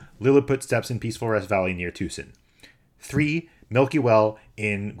 2. Lilliput Steps in Peaceful Rest Valley near Tucson. 3. Milky Well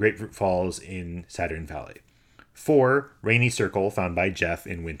in Grapefruit Falls in Saturn Valley. 4. Rainy Circle found by Jeff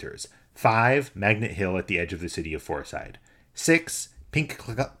in Winters. 5. Magnet Hill at the edge of the city of Fourside. 6. Pink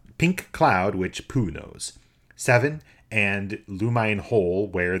Cloud, which Pooh knows. 7. And Lumine Hole,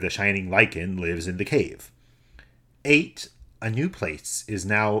 where the Shining Lichen lives in the cave. 8. A new place is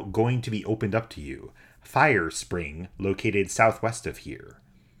now going to be opened up to you. Fire Spring, located southwest of here.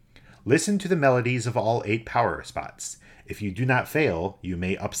 Listen to the melodies of all 8 power spots. If you do not fail, you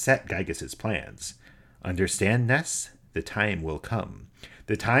may upset Gygas's plans. Understand, Ness? The time will come.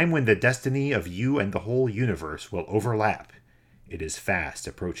 The time when the destiny of you and the whole universe will overlap. It is fast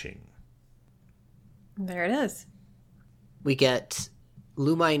approaching. There it is. We get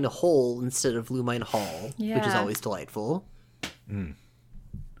Lumine Hole instead of Lumine Hall, which is always delightful.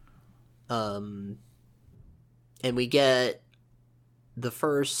 And we get the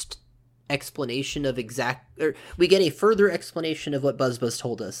first explanation of we get a further explanation of what BuzzBuzz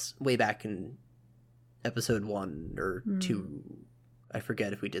told us way back in episode 1 or 2. I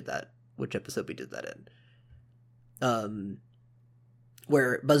forget if we did that, which episode we did that in.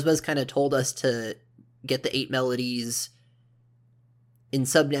 Where BuzzBuzz kind of told us to get the 8 melodies in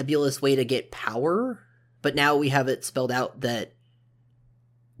some nebulous way to get power, but now we have it spelled out that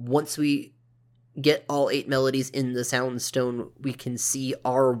once we get all 8 melodies in the Sound Stone, we can see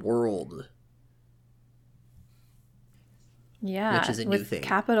our world. Yeah, which is a new with thing.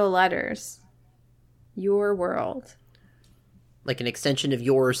 Capital letters. Your world. Like an extension of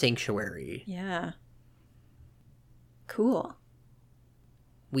your sanctuary. Yeah. Cool.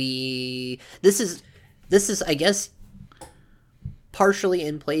 This is I guess partially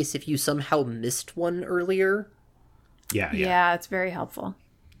in place if you somehow missed one earlier. Yeah, it's very helpful.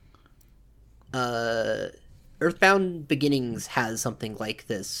 Earthbound Beginnings has something like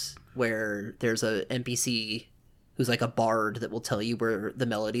this where there's a NPC who's like a bard that will tell you where the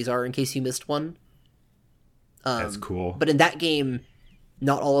melodies are in case you missed one. That's cool. But in that game,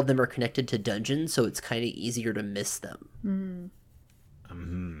 not all of them are connected to dungeons, so it's kind of easier to miss them.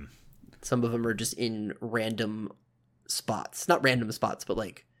 Some of them are just in random spots. Not random spots, but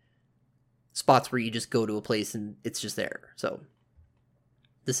like spots where you just go to a place and it's just there. So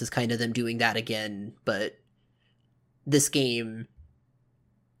this is kind of them doing that again, but this game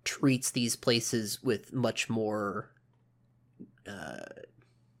treats these places with much more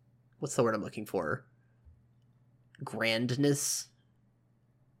what's the word I'm looking for? Grandness.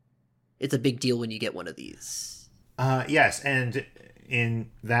 It's a big deal when you get one of these. Yes, and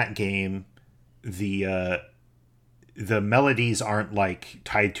in that game, the melodies aren't like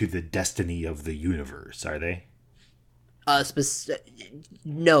tied to the destiny of the universe, are they?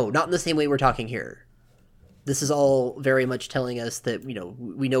 No, not in the same way we're talking here. This is all very much telling us that, you know,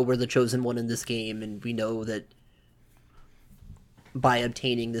 we know we're the chosen one in this game, and we know that by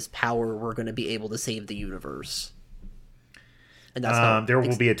obtaining this power, we're going to be able to save the universe. And that's there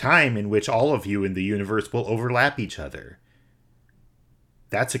will be a time in which all of you in the universe will overlap each other.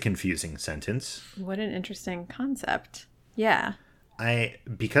 That's a confusing sentence. What an interesting concept. Yeah.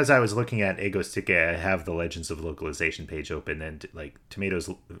 Because I was looking at Ego Stick, I have the Legends of Localization page open, and like Tomato's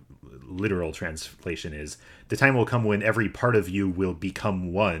literal translation is, the time will come when every part of you will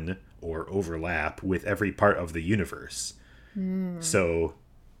become one or overlap with every part of the universe. So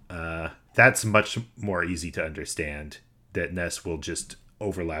that's much more easy to understand, that Ness will just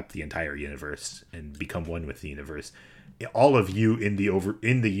overlap the entire universe and become one with the universe. All of you in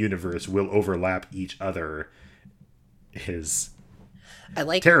the universe will overlap each other. Is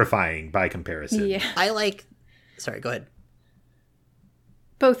terrifying by comparison. Yeah. Sorry, go ahead.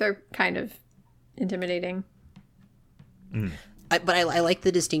 Both are kind of intimidating. But I like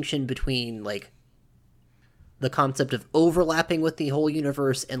the distinction between like the concept of overlapping with the whole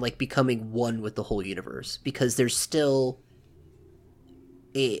universe and like becoming one with the whole universe, because there's still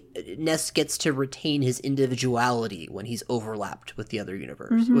Ness gets to retain his individuality when he's overlapped with the other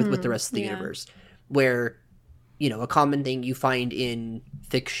universe, with the rest of the universe, where, you know, a common thing you find in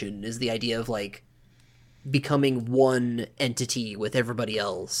fiction is the idea of like becoming one entity with everybody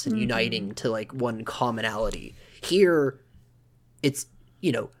else and uniting to like one commonality. Here, it's,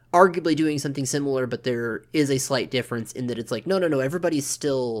 you know, arguably doing something similar, but there is a slight difference in that it's like, no, everybody's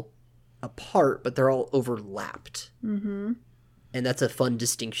still apart, but they're all overlapped. Mm-hmm. And that's a fun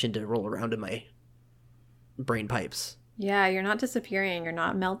distinction to roll around in my brain pipes. Yeah, you're not disappearing, you're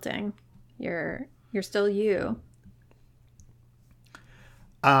not melting. You're still you.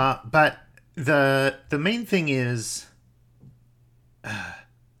 But the main thing is,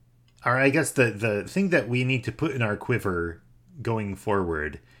 or I guess the thing that we need to put in our quiver going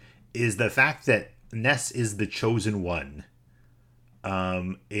forward is the fact that Ness is the chosen one.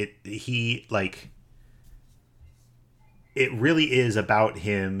 It really is about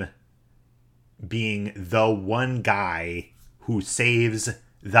him being the one guy who saves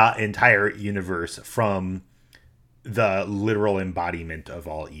the entire universe from the literal embodiment of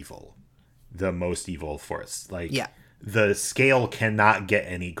all evil, the most evil force. Like, the scale cannot get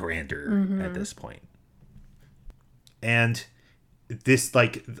any grander at this point. And this,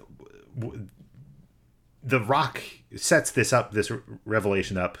 like, the rock sets this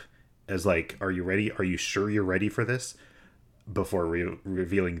revelation up as like, are you ready? Are you sure you're ready for this? Before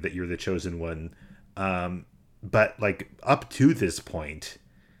revealing that you're the chosen one. But like up to this point,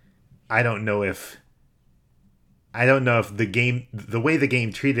 I don't know if the way the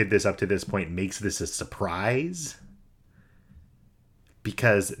game treated this up to this point makes this a surprise,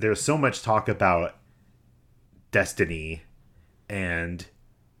 because there's so much talk about destiny and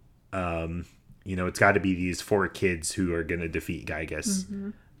you know, it's got to be these 4 kids who are going to defeat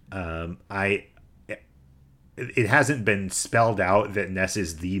Gygas. It hasn't been spelled out that Ness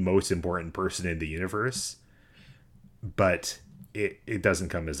is the most important person in the universe, but it doesn't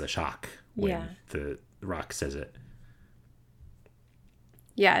come as a shock when the rock says it.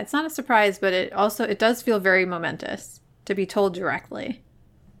 Yeah, it's not a surprise, but it does feel very momentous to be told directly.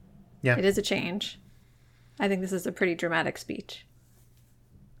 Yeah. It is a change. I think this is a pretty dramatic speech.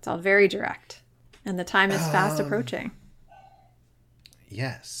 It's all very direct, and the time is fast approaching.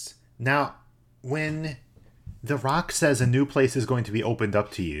 Yes. Now, when the rock says a new place is going to be opened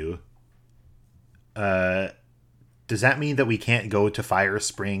up to you, does that mean that we can't go to Fire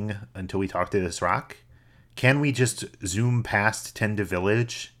Spring until we talk to this rock? Can we just zoom past Tenda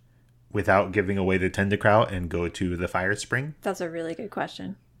Village without giving away the Tendakraut and go to the Fire Spring? That's a really good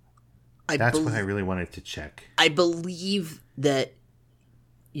question. That's what I really wanted to check. I believe that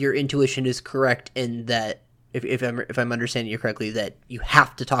your intuition is correct in that, if I'm understanding you correctly, that you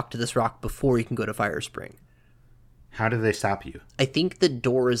have to talk to this rock before you can go to Fire Spring. How do they stop you? I think the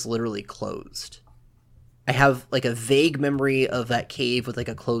door is literally closed. I have like a vague memory of that cave with like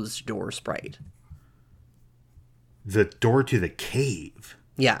a closed door sprite. The door to the cave.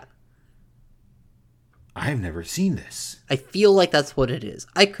 Yeah. I've never seen this. I feel like that's what it is.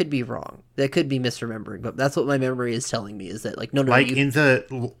 I could be wrong. That could be misremembering, but that's what my memory is telling me, is that, like, no, like in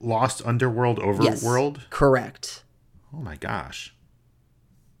the Lost Underworld overworld? Yes, correct. Oh my gosh.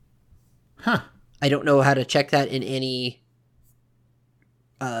 Huh. I don't know how to check that in any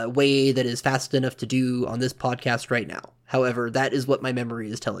way that is fast enough to do on this podcast right now. However, that is what my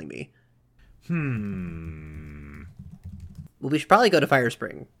memory is telling me. Well, we should probably go to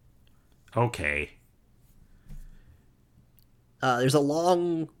Firespring. Okay. There's a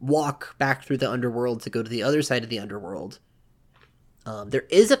long walk back through the underworld to go to the other side of the underworld. There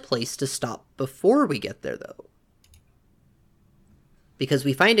is a place to stop before we get there, though. Because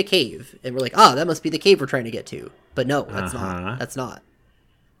we find a cave, and we're like, that must be the cave we're trying to get to. But no, that's not. That's not.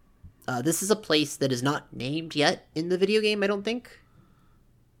 This is a place that is not named yet in the video game, I don't think.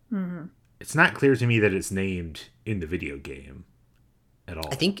 Mm-hmm. It's not clear to me that it's named in the video game at all.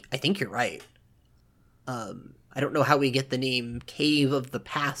 I think you're right. I don't know how we get the name Cave of the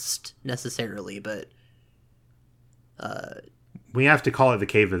Past necessarily, but we have to call it the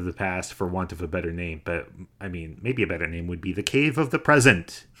Cave of the Past for want of a better name, but I mean, maybe a better name would be the Cave of the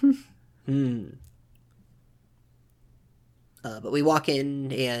Present. But we walk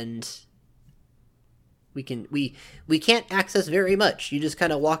in and we can't access very much. You just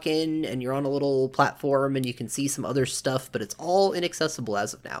kind of walk in and you're on a little platform and you can see some other stuff, but it's all inaccessible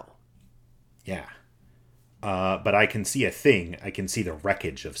as of now. Yeah. But I can see a thing. I can see the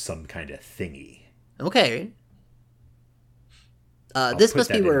wreckage of some kind of thingy. Okay. I'll this put must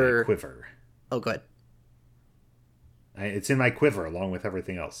that be in where... my quiver. Oh, go ahead. It's in my quiver along with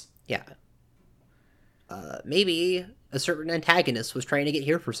everything else. Yeah. Maybe a certain antagonist was trying to get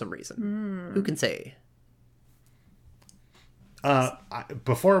here for some reason. Who can say?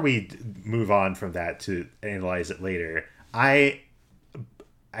 Before we move on from that to analyze it later, I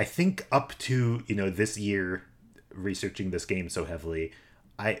think up to, this year, researching this game so heavily,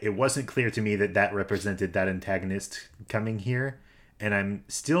 it wasn't clear to me that represented that antagonist coming here. And I'm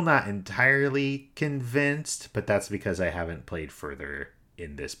still not entirely convinced, but that's because I haven't played further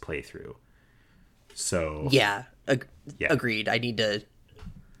in this playthrough. So yeah. Agreed. I need to...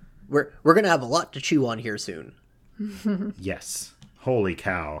 We're going to have a lot to chew on here soon. Yes. Holy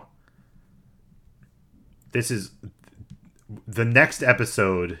cow. This is... The next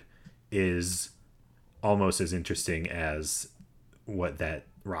episode is almost as interesting as what that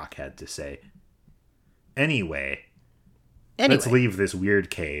rock had to say. Anyway, let's leave this weird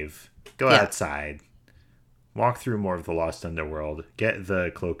cave. Go outside. Walk through more of the Lost Underworld. Get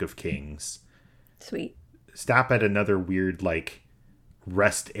the Cloak of Kings. Sweet. Stop at another weird,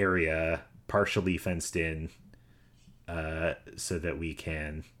 rest area, partially fenced in, so that we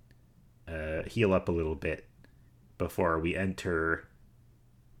can heal up a little bit before we enter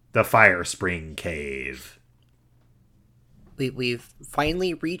the Firespring Cave. We've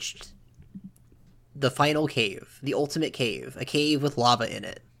finally reached the final cave, the ultimate cave, a cave with lava in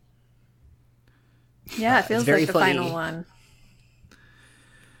it. Yeah, it feels like the funny. final one.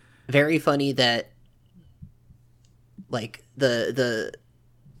 Very funny that the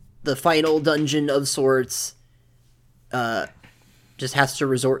final dungeon of sorts just has to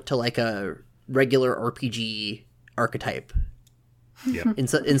resort to a regular RPG archetype. Yeah. In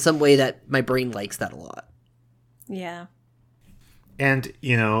some way that my brain likes that a lot. Yeah. And,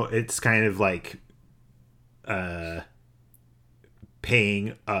 it's kind of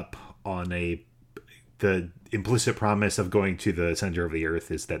paying up on the implicit promise of going to the center of the earth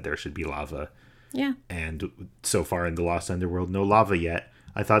is that there should be lava. Yeah. And so far in the Lost Underworld, no lava yet.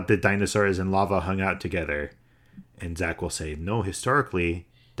 I thought the dinosaurs and lava hung out together. And Zach will say, no, historically,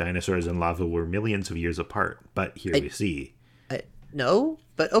 dinosaurs and lava were millions of years apart. But here we see. No,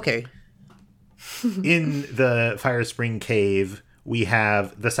 but okay. In the Firespring Cave, we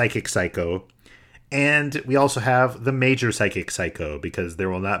have the Psychic Psycho. And we also have the Major Psychic Psycho, because there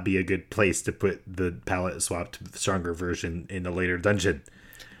will not be a good place to put the palette swapped stronger version in a later dungeon.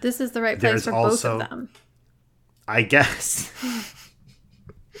 This is the right place for both of them. I guess.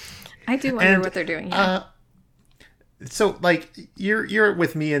 I do wonder what they're doing here. So, you're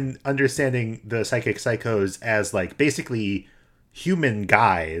with me in understanding the Psychic Psychos as, basically human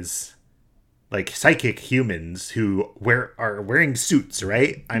guys, psychic humans who are wearing suits,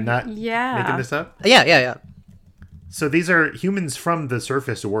 right? I'm not making this up? Yeah. So these are humans from the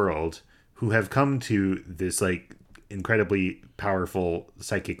surface world who have come to this, incredibly powerful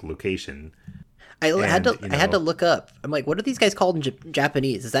psychic location. I had to look up. I'm like, what are these guys called in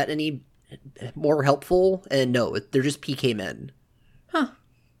Japanese? Is that any more helpful? And no, they're just PK men. Huh.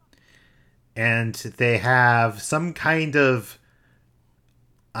 and they have some kind of,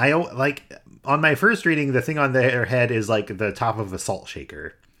 on my first reading, the thing on their head is like the top of a salt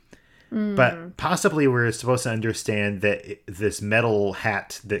shaker. But possibly we're supposed to understand that this metal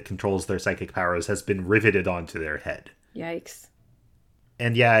hat that controls their psychic powers has been riveted onto their head. Yikes.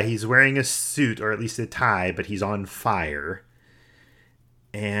 And yeah, he's wearing a suit, or at least a tie, but he's on fire.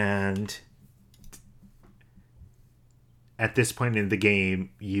 And at this point in the game,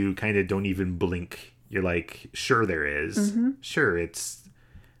 you kind of don't even blink. You're like, sure there is. Sure, it's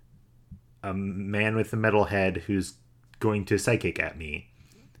a man with a metal head who's going to psychic at me.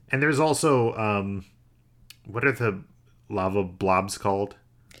 And there's also, what are the lava blobs called?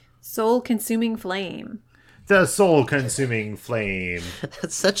 Soul-consuming flame. The soul-consuming flame.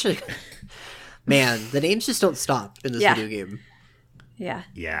 That's such a... Man, the names just don't stop in this video game. Yeah.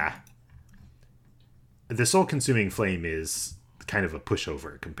 Yeah. The soul-consuming flame is kind of a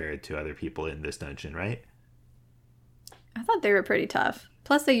pushover compared to other people in this dungeon, right? I thought they were pretty tough.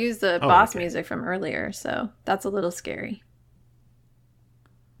 Plus, they used the boss music from earlier, so that's a little scary.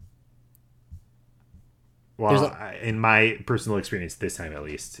 Well, in my personal experience, this time at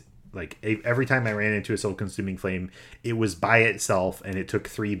least, like every time I ran into a soul-consuming flame, it was by itself, and it took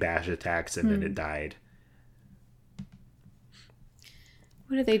 3 bash attacks, and then it died.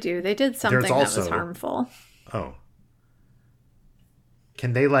 What did they do? They did something that was harmful. Oh.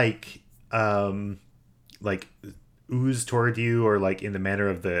 Can they, like ooze toward you, or, like, in the manner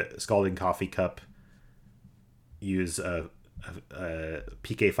of the Scalding Coffee Cup, use a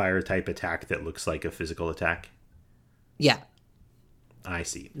PK Fire type attack that looks like a physical attack? Yeah. I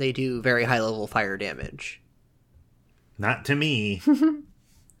see. They do very high level fire damage. Not to me.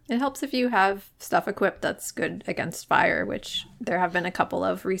 It helps if you have stuff equipped that's good against fire, which there have been a couple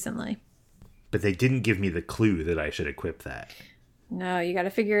of recently. But they didn't give me the clue that I should equip that. No, you got to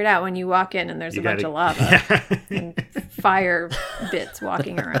figure it out when you walk in and there's a bunch of lava and fire bits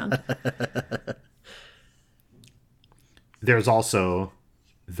walking around. There's also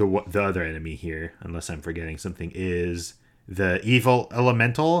the other enemy here, unless I'm forgetting something, is the evil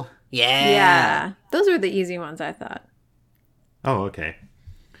elemental. Yeah. Those were the easy ones, I thought. Oh, okay.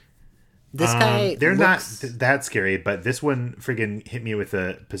 This guy they're looks... not that scary, but this one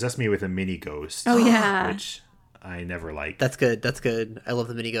friggin' possessed me with a mini ghost. Oh, yeah. Which I never liked. That's good. I love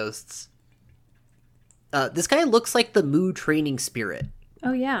the mini ghosts. This guy looks like the Moo training spirit.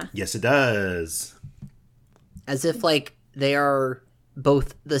 Oh, yeah. Yes, it does. As if, like, they are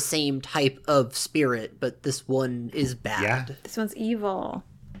both the same type of spirit, but this one is bad. Yeah. This one's evil.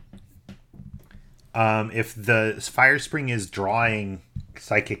 If the fire spring is drawing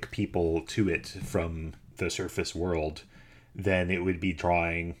psychic people to it from the surface world, then it would be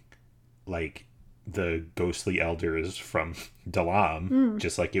drawing, like, the ghostly elders from Dalam,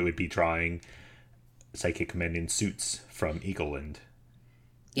 just like it would be drawing psychic men in suits from Eagleland.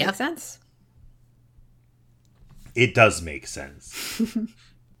 Yeah. Makes sense. It does make sense.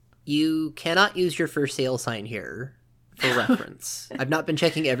 You cannot use your for sale sign here for reference. I've not been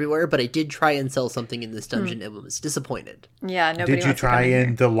checking everywhere, but I did try and sell something in this dungeon and was disappointed. Yeah, nobody Did you wants to come try in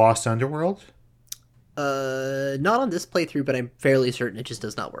here. the Lost Underworld? Not on this playthrough, but I'm fairly certain it just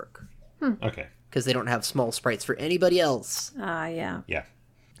does not work. Okay. Because they don't have small sprites for anybody else. Yeah. Yeah.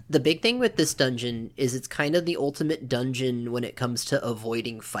 The big thing with this dungeon is it's kind of the ultimate dungeon when it comes to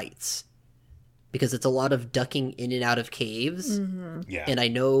avoiding fights. Because it's a lot of ducking in and out of caves. Yeah. And I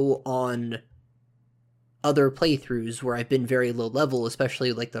know on other playthroughs where I've been very low level,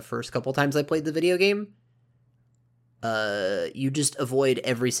 especially like the first couple times I played the video game, you just avoid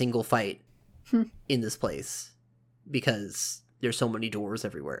every single fight in this place. Because there's so many doors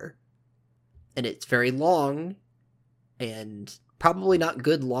everywhere. And it's very long, and probably not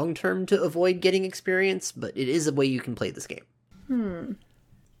good long-term to avoid getting experience, but it is a way you can play this game.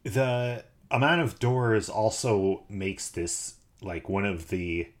 The amount of doors also makes this, like, one of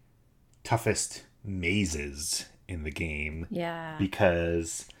the toughest mazes in the game. Yeah.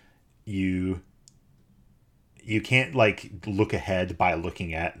 Because you can't, like, look ahead by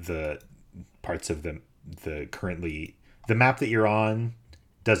looking at the parts of the map that you're on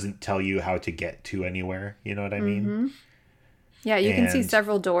doesn't tell you how to get to anywhere. You know what I mean? Yeah, you can see And-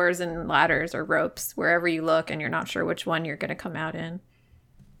 several doors and ladders or ropes wherever you look, and you're not sure which one you're going to come out in.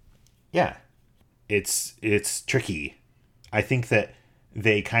 Yeah. It's tricky. I think that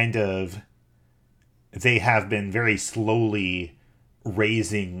they have been very slowly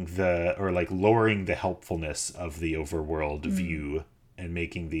lowering the helpfulness of the overworld view and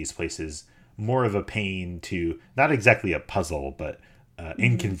making these places more of a pain to, not exactly a puzzle, but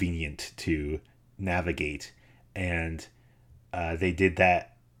inconvenient to navigate. And they did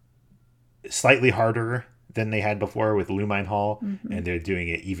that slightly harder than they had before with Lumine Hall, and they're doing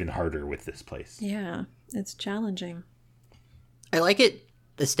it even harder with this place. Yeah, it's challenging. I like it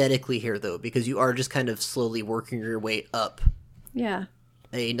aesthetically here, though, because you are just kind of slowly working your way up Yeah.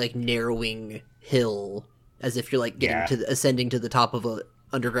 a like narrowing hill, as if you're like getting ascending to the top of a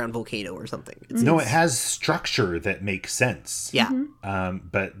underground volcano or something. It has structure that makes sense. Yeah.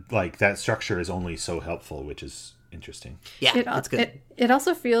 But like that structure is only so helpful, which is interesting. Yeah, that's good. It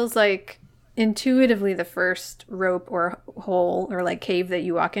also feels like intuitively the first rope or hole or like cave that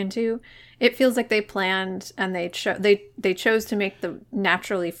you walk into, it feels like they planned and they chose to make the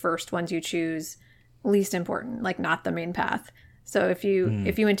naturally first ones you choose least important, like not the main path. So if you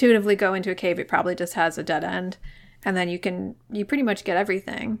intuitively go into a cave, it probably just has a dead end, and then you pretty much get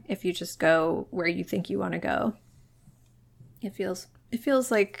everything if you just go where you think you want to go. It feels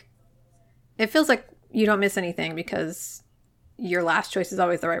like you don't miss anything because your last choice is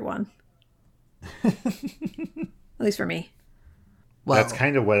always the right one. At least for me. Well, That's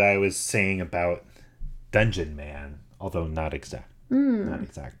kind of what I was saying about Dungeon Man, although not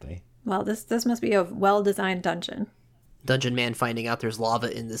exactly. Well, this must be a well-designed dungeon. Dungeon Man finding out there's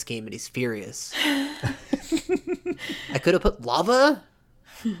lava in this game and he's furious. I could have put lava?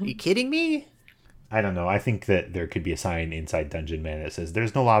 Are you kidding me? I don't know. I think that there could be a sign inside Dungeon Man that says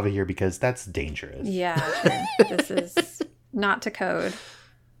there's no lava here because that's dangerous. Yeah, this is not to code.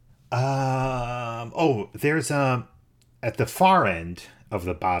 There's at the far end of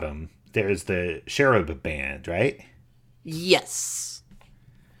the bottom, there's the Cherub Band, right? Yes.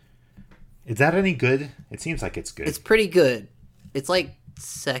 Is that any good? It seems like it's good. It's pretty good. It's like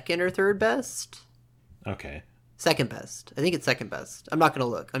second or third best. Okay. Second best. I think it's second best. I'm not going to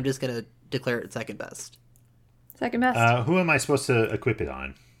look. I'm just going to declare it second best. Second best. Who am I supposed to equip it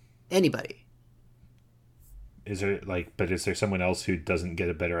on? Anybody. Is there someone else who doesn't get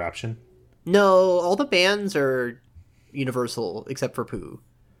a better option? No, all the bands are universal except for Pooh.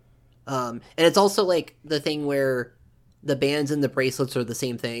 And it's also like the thing where the bands and the bracelets are the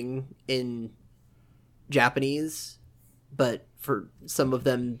same thing in Japanese, but for some of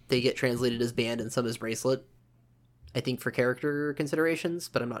them they get translated as band and some as bracelet. I think for character considerations,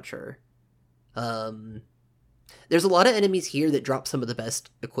 but I'm not sure. There's a lot of enemies here that drop some of the best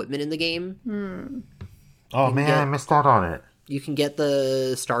equipment in the game. Oh man, I missed out on it. You can get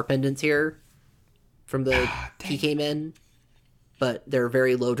the star pendants here from the PK men, but they're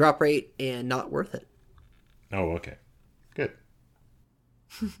very low drop rate and not worth it. Oh, okay. Good.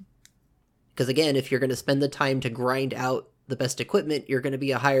 Because again, if you're going to spend the time to grind out the best equipment, you're going to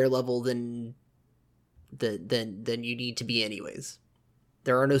be a higher level than you need to be anyways.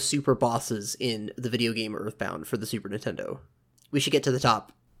 There are no super bosses in the video game Earthbound for the Super Nintendo. We should get to the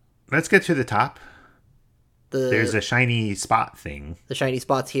top. Let's get to the top. There's a shiny spot thing. The shiny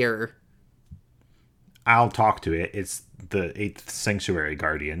spot's here. I'll talk to it. It's the 8th Sanctuary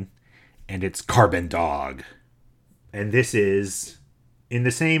Guardian, and it's Carbon Dog. And this is in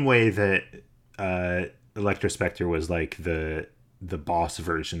the same way that Electrospectre was like the boss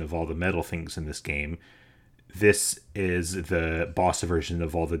version of all the metal things in this game. This is the boss version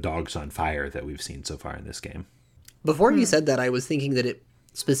of all the dogs on fire that we've seen so far in this game. Before you said that, I was thinking that it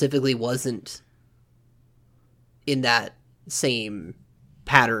specifically wasn't in that same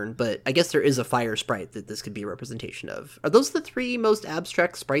pattern, but I guess there is a fire sprite that this could be a representation of. Are those the 3 most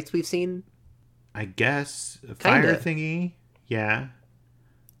abstract sprites we've seen? I guess Kinda. fire thingy. Yeah.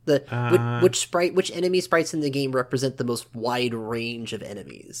 Which enemy sprites in the game represent the most wide range of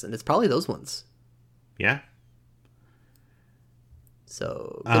enemies? And it's probably those ones. Yeah.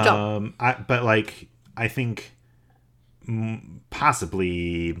 So good job. I think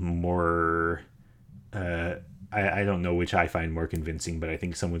possibly more. I don't know which I find more convincing, but I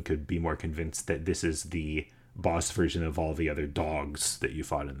think someone could be more convinced that this is the boss version of all the other dogs that you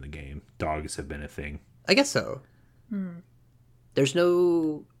fought in the game. Dogs have been a thing. I guess so. There's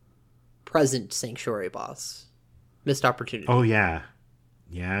no present Sanctuary boss. Missed opportunity. Oh, yeah.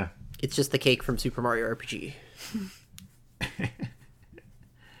 Yeah. It's just the cake from Super Mario RPG.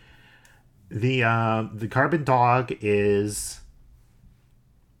 The Carbon Dog is...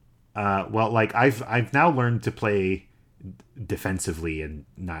 I've now learned to play defensively and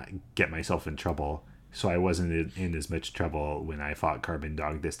not get myself in trouble. So I wasn't in as much trouble when I fought Carbon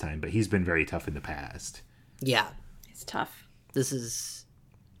Dog this time, but he's been very tough in the past. Yeah. It's tough. This is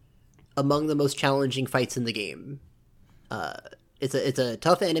among the most challenging fights in the game. It's a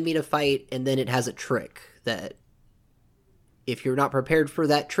tough enemy to fight, and then it has a trick that if you're not prepared for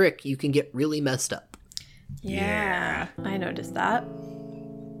that trick, you can get really messed up. Yeah. I noticed that.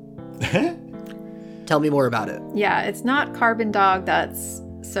 Tell me more about it. Yeah, it's not Carbon Dog that's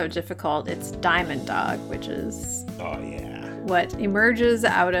so difficult, it's Diamond Dog, which is Oh, yeah. what emerges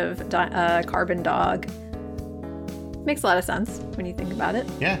out of Carbon Dog. Makes a lot of sense when you think about it.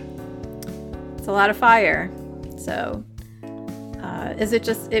 Yeah. It's a lot of fire. So, is it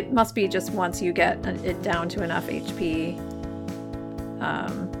just, it must be just once you get it down to enough HP,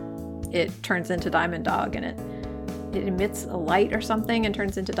 it turns into Diamond Dog, and it emits a light or something and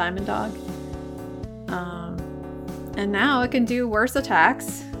turns into Diamond Dog. And now it can do worse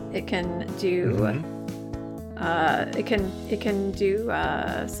attacks. It can do, it can do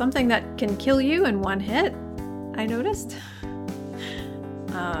something that can kill you in one hit. I noticed.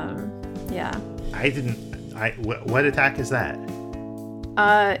 Yeah. What attack is that?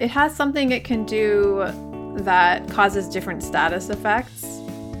 It has something it can do that causes different status effects,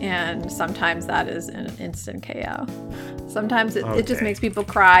 and sometimes that is an instant KO. Sometimes it just makes people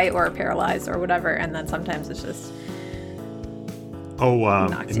cry or paralyzed or whatever, and then sometimes it's just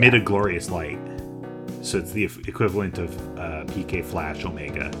emit a glorious light. So it's the equivalent of PK Flash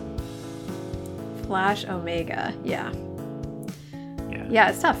Omega. Flash Omega, yeah. Yeah,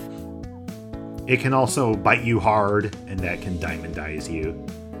 it's tough. It can also bite you hard, and that can diamondize you.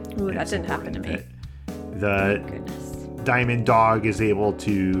 Ooh, that didn't happen to me. The Goodness. Diamond Dog is able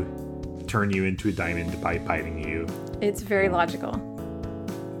to turn you into a diamond by biting you. It's very logical.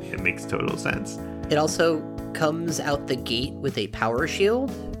 It makes total sense. It also comes out the gate with a power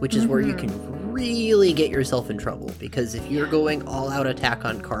shield, which is where you can really get yourself in trouble, because if you're going all-out attack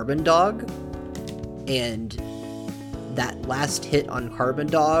on Carbon Dog, and that last hit on Carbon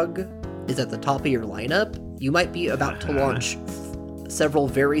Dog is at the top of your lineup, you might be about to launch several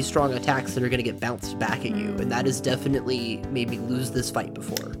very strong attacks that are going to get bounced back at you, and that has definitely made me lose this fight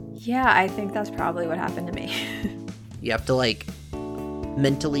before. Yeah, I think that's probably what happened to me. You have to, like,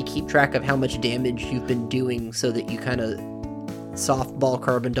 mentally keep track of how much damage you've been doing so that you kind of softball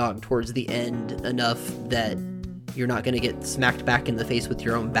Carbon Dog towards the end enough that you're not going to get smacked back in the face with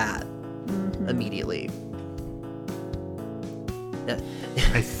your own bat immediately.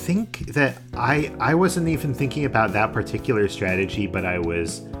 I think that I wasn't even thinking about that particular strategy, but I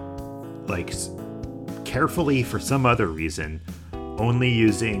was, like, carefully, for some other reason, only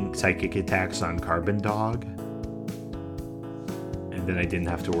using psychic attacks on Carbon Dog. And then I didn't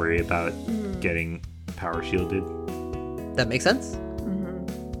have to worry about getting power shielded. That makes sense.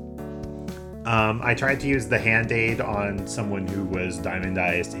 I tried to use the hand-aid on someone who was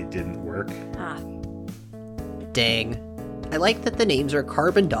diamondized. It didn't work. Dang. I like that the names are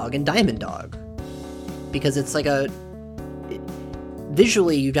Carbon Dog and Diamond Dog, because it's like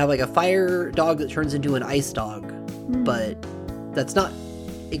visually you'd have like a fire dog that turns into an ice dog, but that's not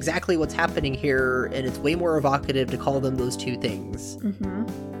exactly what's happening here, and it's way more evocative to call them those two things,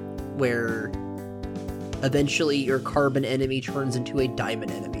 where eventually your carbon enemy turns into a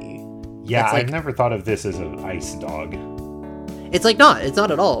diamond enemy. Yeah, I've never thought of this as an ice dog. It's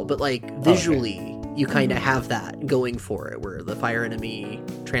not at all, but like visually you kind of have that going for it, where the fire enemy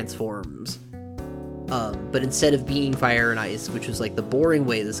transforms. But instead of being fire and ice, which is like the boring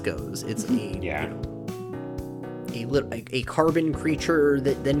way this goes, it's a carbon creature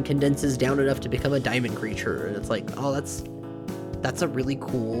that then condenses down enough to become a diamond creature, and it's like, oh, that's a really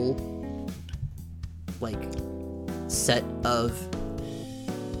cool, like, set of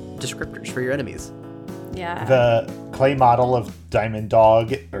descriptors for your enemies. Yeah. The clay model of Diamond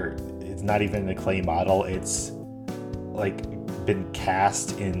Dog, or it's not even a clay model, it's like been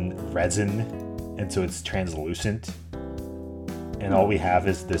cast in resin, and so it's translucent. And all we have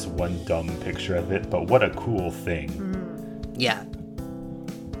is this one dumb picture of it, but what a cool thing. Yeah.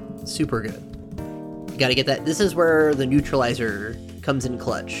 Super good. You gotta get that. This is where the neutralizer comes in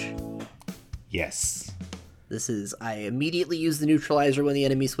clutch. Yes. I immediately use the neutralizer when the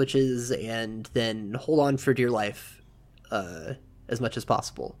enemy switches, and then hold on for dear life as much as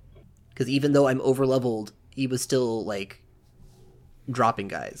possible. Because even though I'm over-leveled, he was still, like, dropping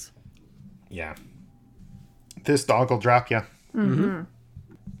guys. Yeah. This dog will drop you.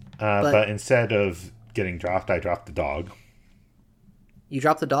 But instead of getting dropped, I dropped the dog. You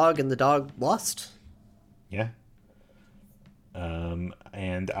dropped the dog, and the dog lost? Yeah.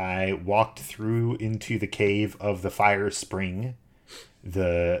 And I walked through into the cave of the fire spring,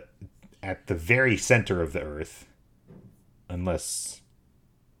 at the very center of the earth, unless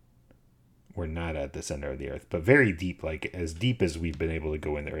we're not at the center of the earth, but very deep, like as deep as we've been able to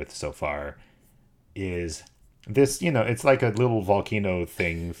go in the earth so far, is this, it's like a little volcano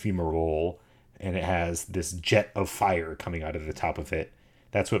thing, fumarole, and it has this jet of fire coming out of the top of it.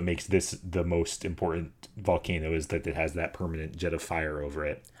 That's what makes this the most important volcano, is that it has that permanent jet of fire over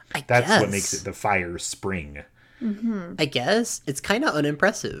it. That's what makes it the fire spring. I guess it's kind of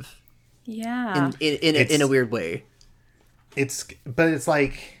unimpressive Yeah. in a weird way. But it's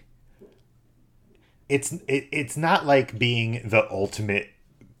like it's not like being the ultimate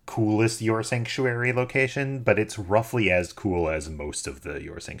coolest Your Sanctuary location, but it's roughly as cool as most of the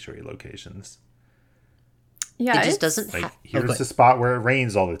Your Sanctuary locations. Yeah, It just doesn't. Like, here's the spot where it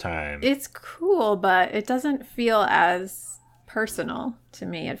rains all the time. It's cool, but it doesn't feel as personal to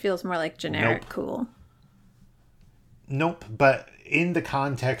me. It feels more like generic cool. Nope, but in the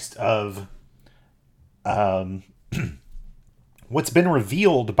context of what's been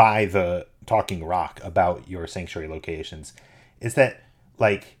revealed by the Talking Rock about Your Sanctuary locations is that,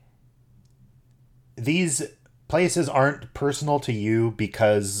 like, these places aren't personal to you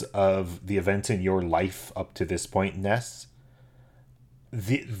because of the events in your life up to this point, Ness.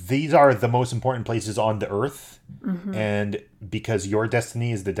 These are the most important places on the Earth, and because your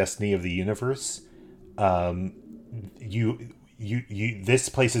destiny is the destiny of the universe, this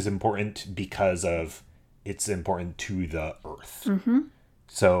place is important because of it's important to the Earth.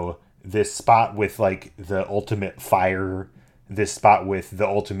 So this spot with like the ultimate fire, this spot with the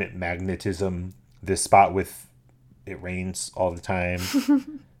ultimate magnetism, this spot with it rains all the time.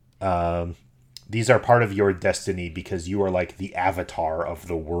 These are part of your destiny because you are like the avatar of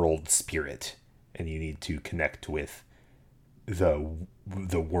the world spirit, and you need to connect with the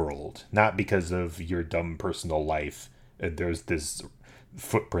world, not because of your dumb personal life. There's this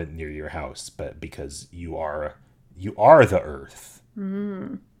footprint near your house, but because you are the Earth.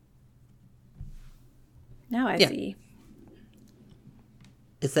 Now I see.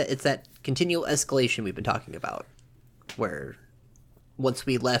 It's that continual escalation we've been talking about, where once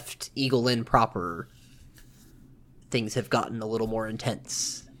we left Eagle Inn proper, things have gotten a little more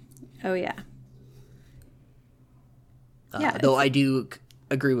intense. Oh, yeah. Though I do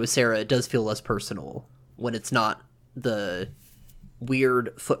agree with Sarah, it does feel less personal when it's not the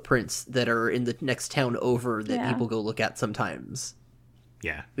weird footprints that are in the next town over that people go look at sometimes.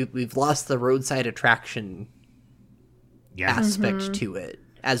 Yeah. We've lost the roadside attraction aspect to it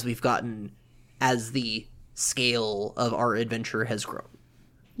as the scale of our adventure has grown.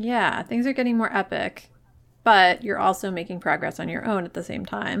 Yeah, things are getting more epic, but you're also making progress on your own at the same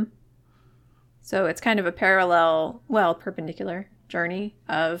time. So it's kind of a perpendicular journey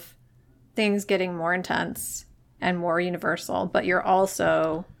of things getting more intense and more universal, but you're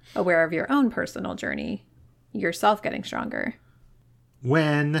also aware of your own personal journey, yourself getting stronger.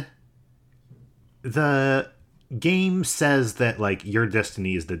 When the game says that, like, your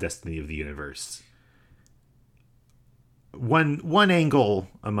destiny is the destiny of the universe, one angle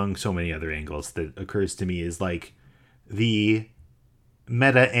among so many other angles that occurs to me is, like, the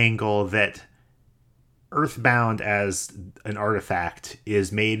meta angle that Earthbound as an artifact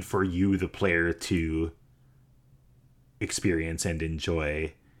is made for you, the player, to experience and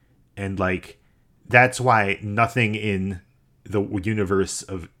enjoy. And, like, that's why nothing in the universe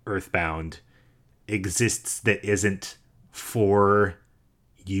of Earthbound exists that isn't for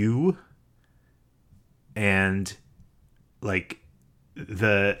you. And, like,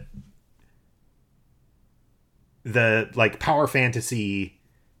 the like power fantasy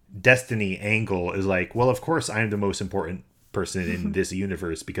destiny angle is like, well, of course I'm the most important person in this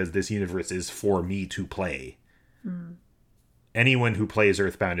universe because this universe is for me to play. Anyone who plays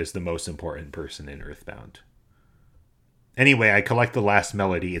Earthbound is the most important person in Earthbound. Anyway, I collect the last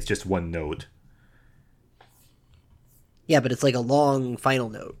melody. It's just one note. Yeah, but it's like a long final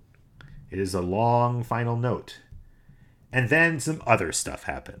note. It is a long final note. And then some other stuff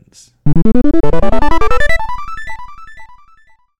happens.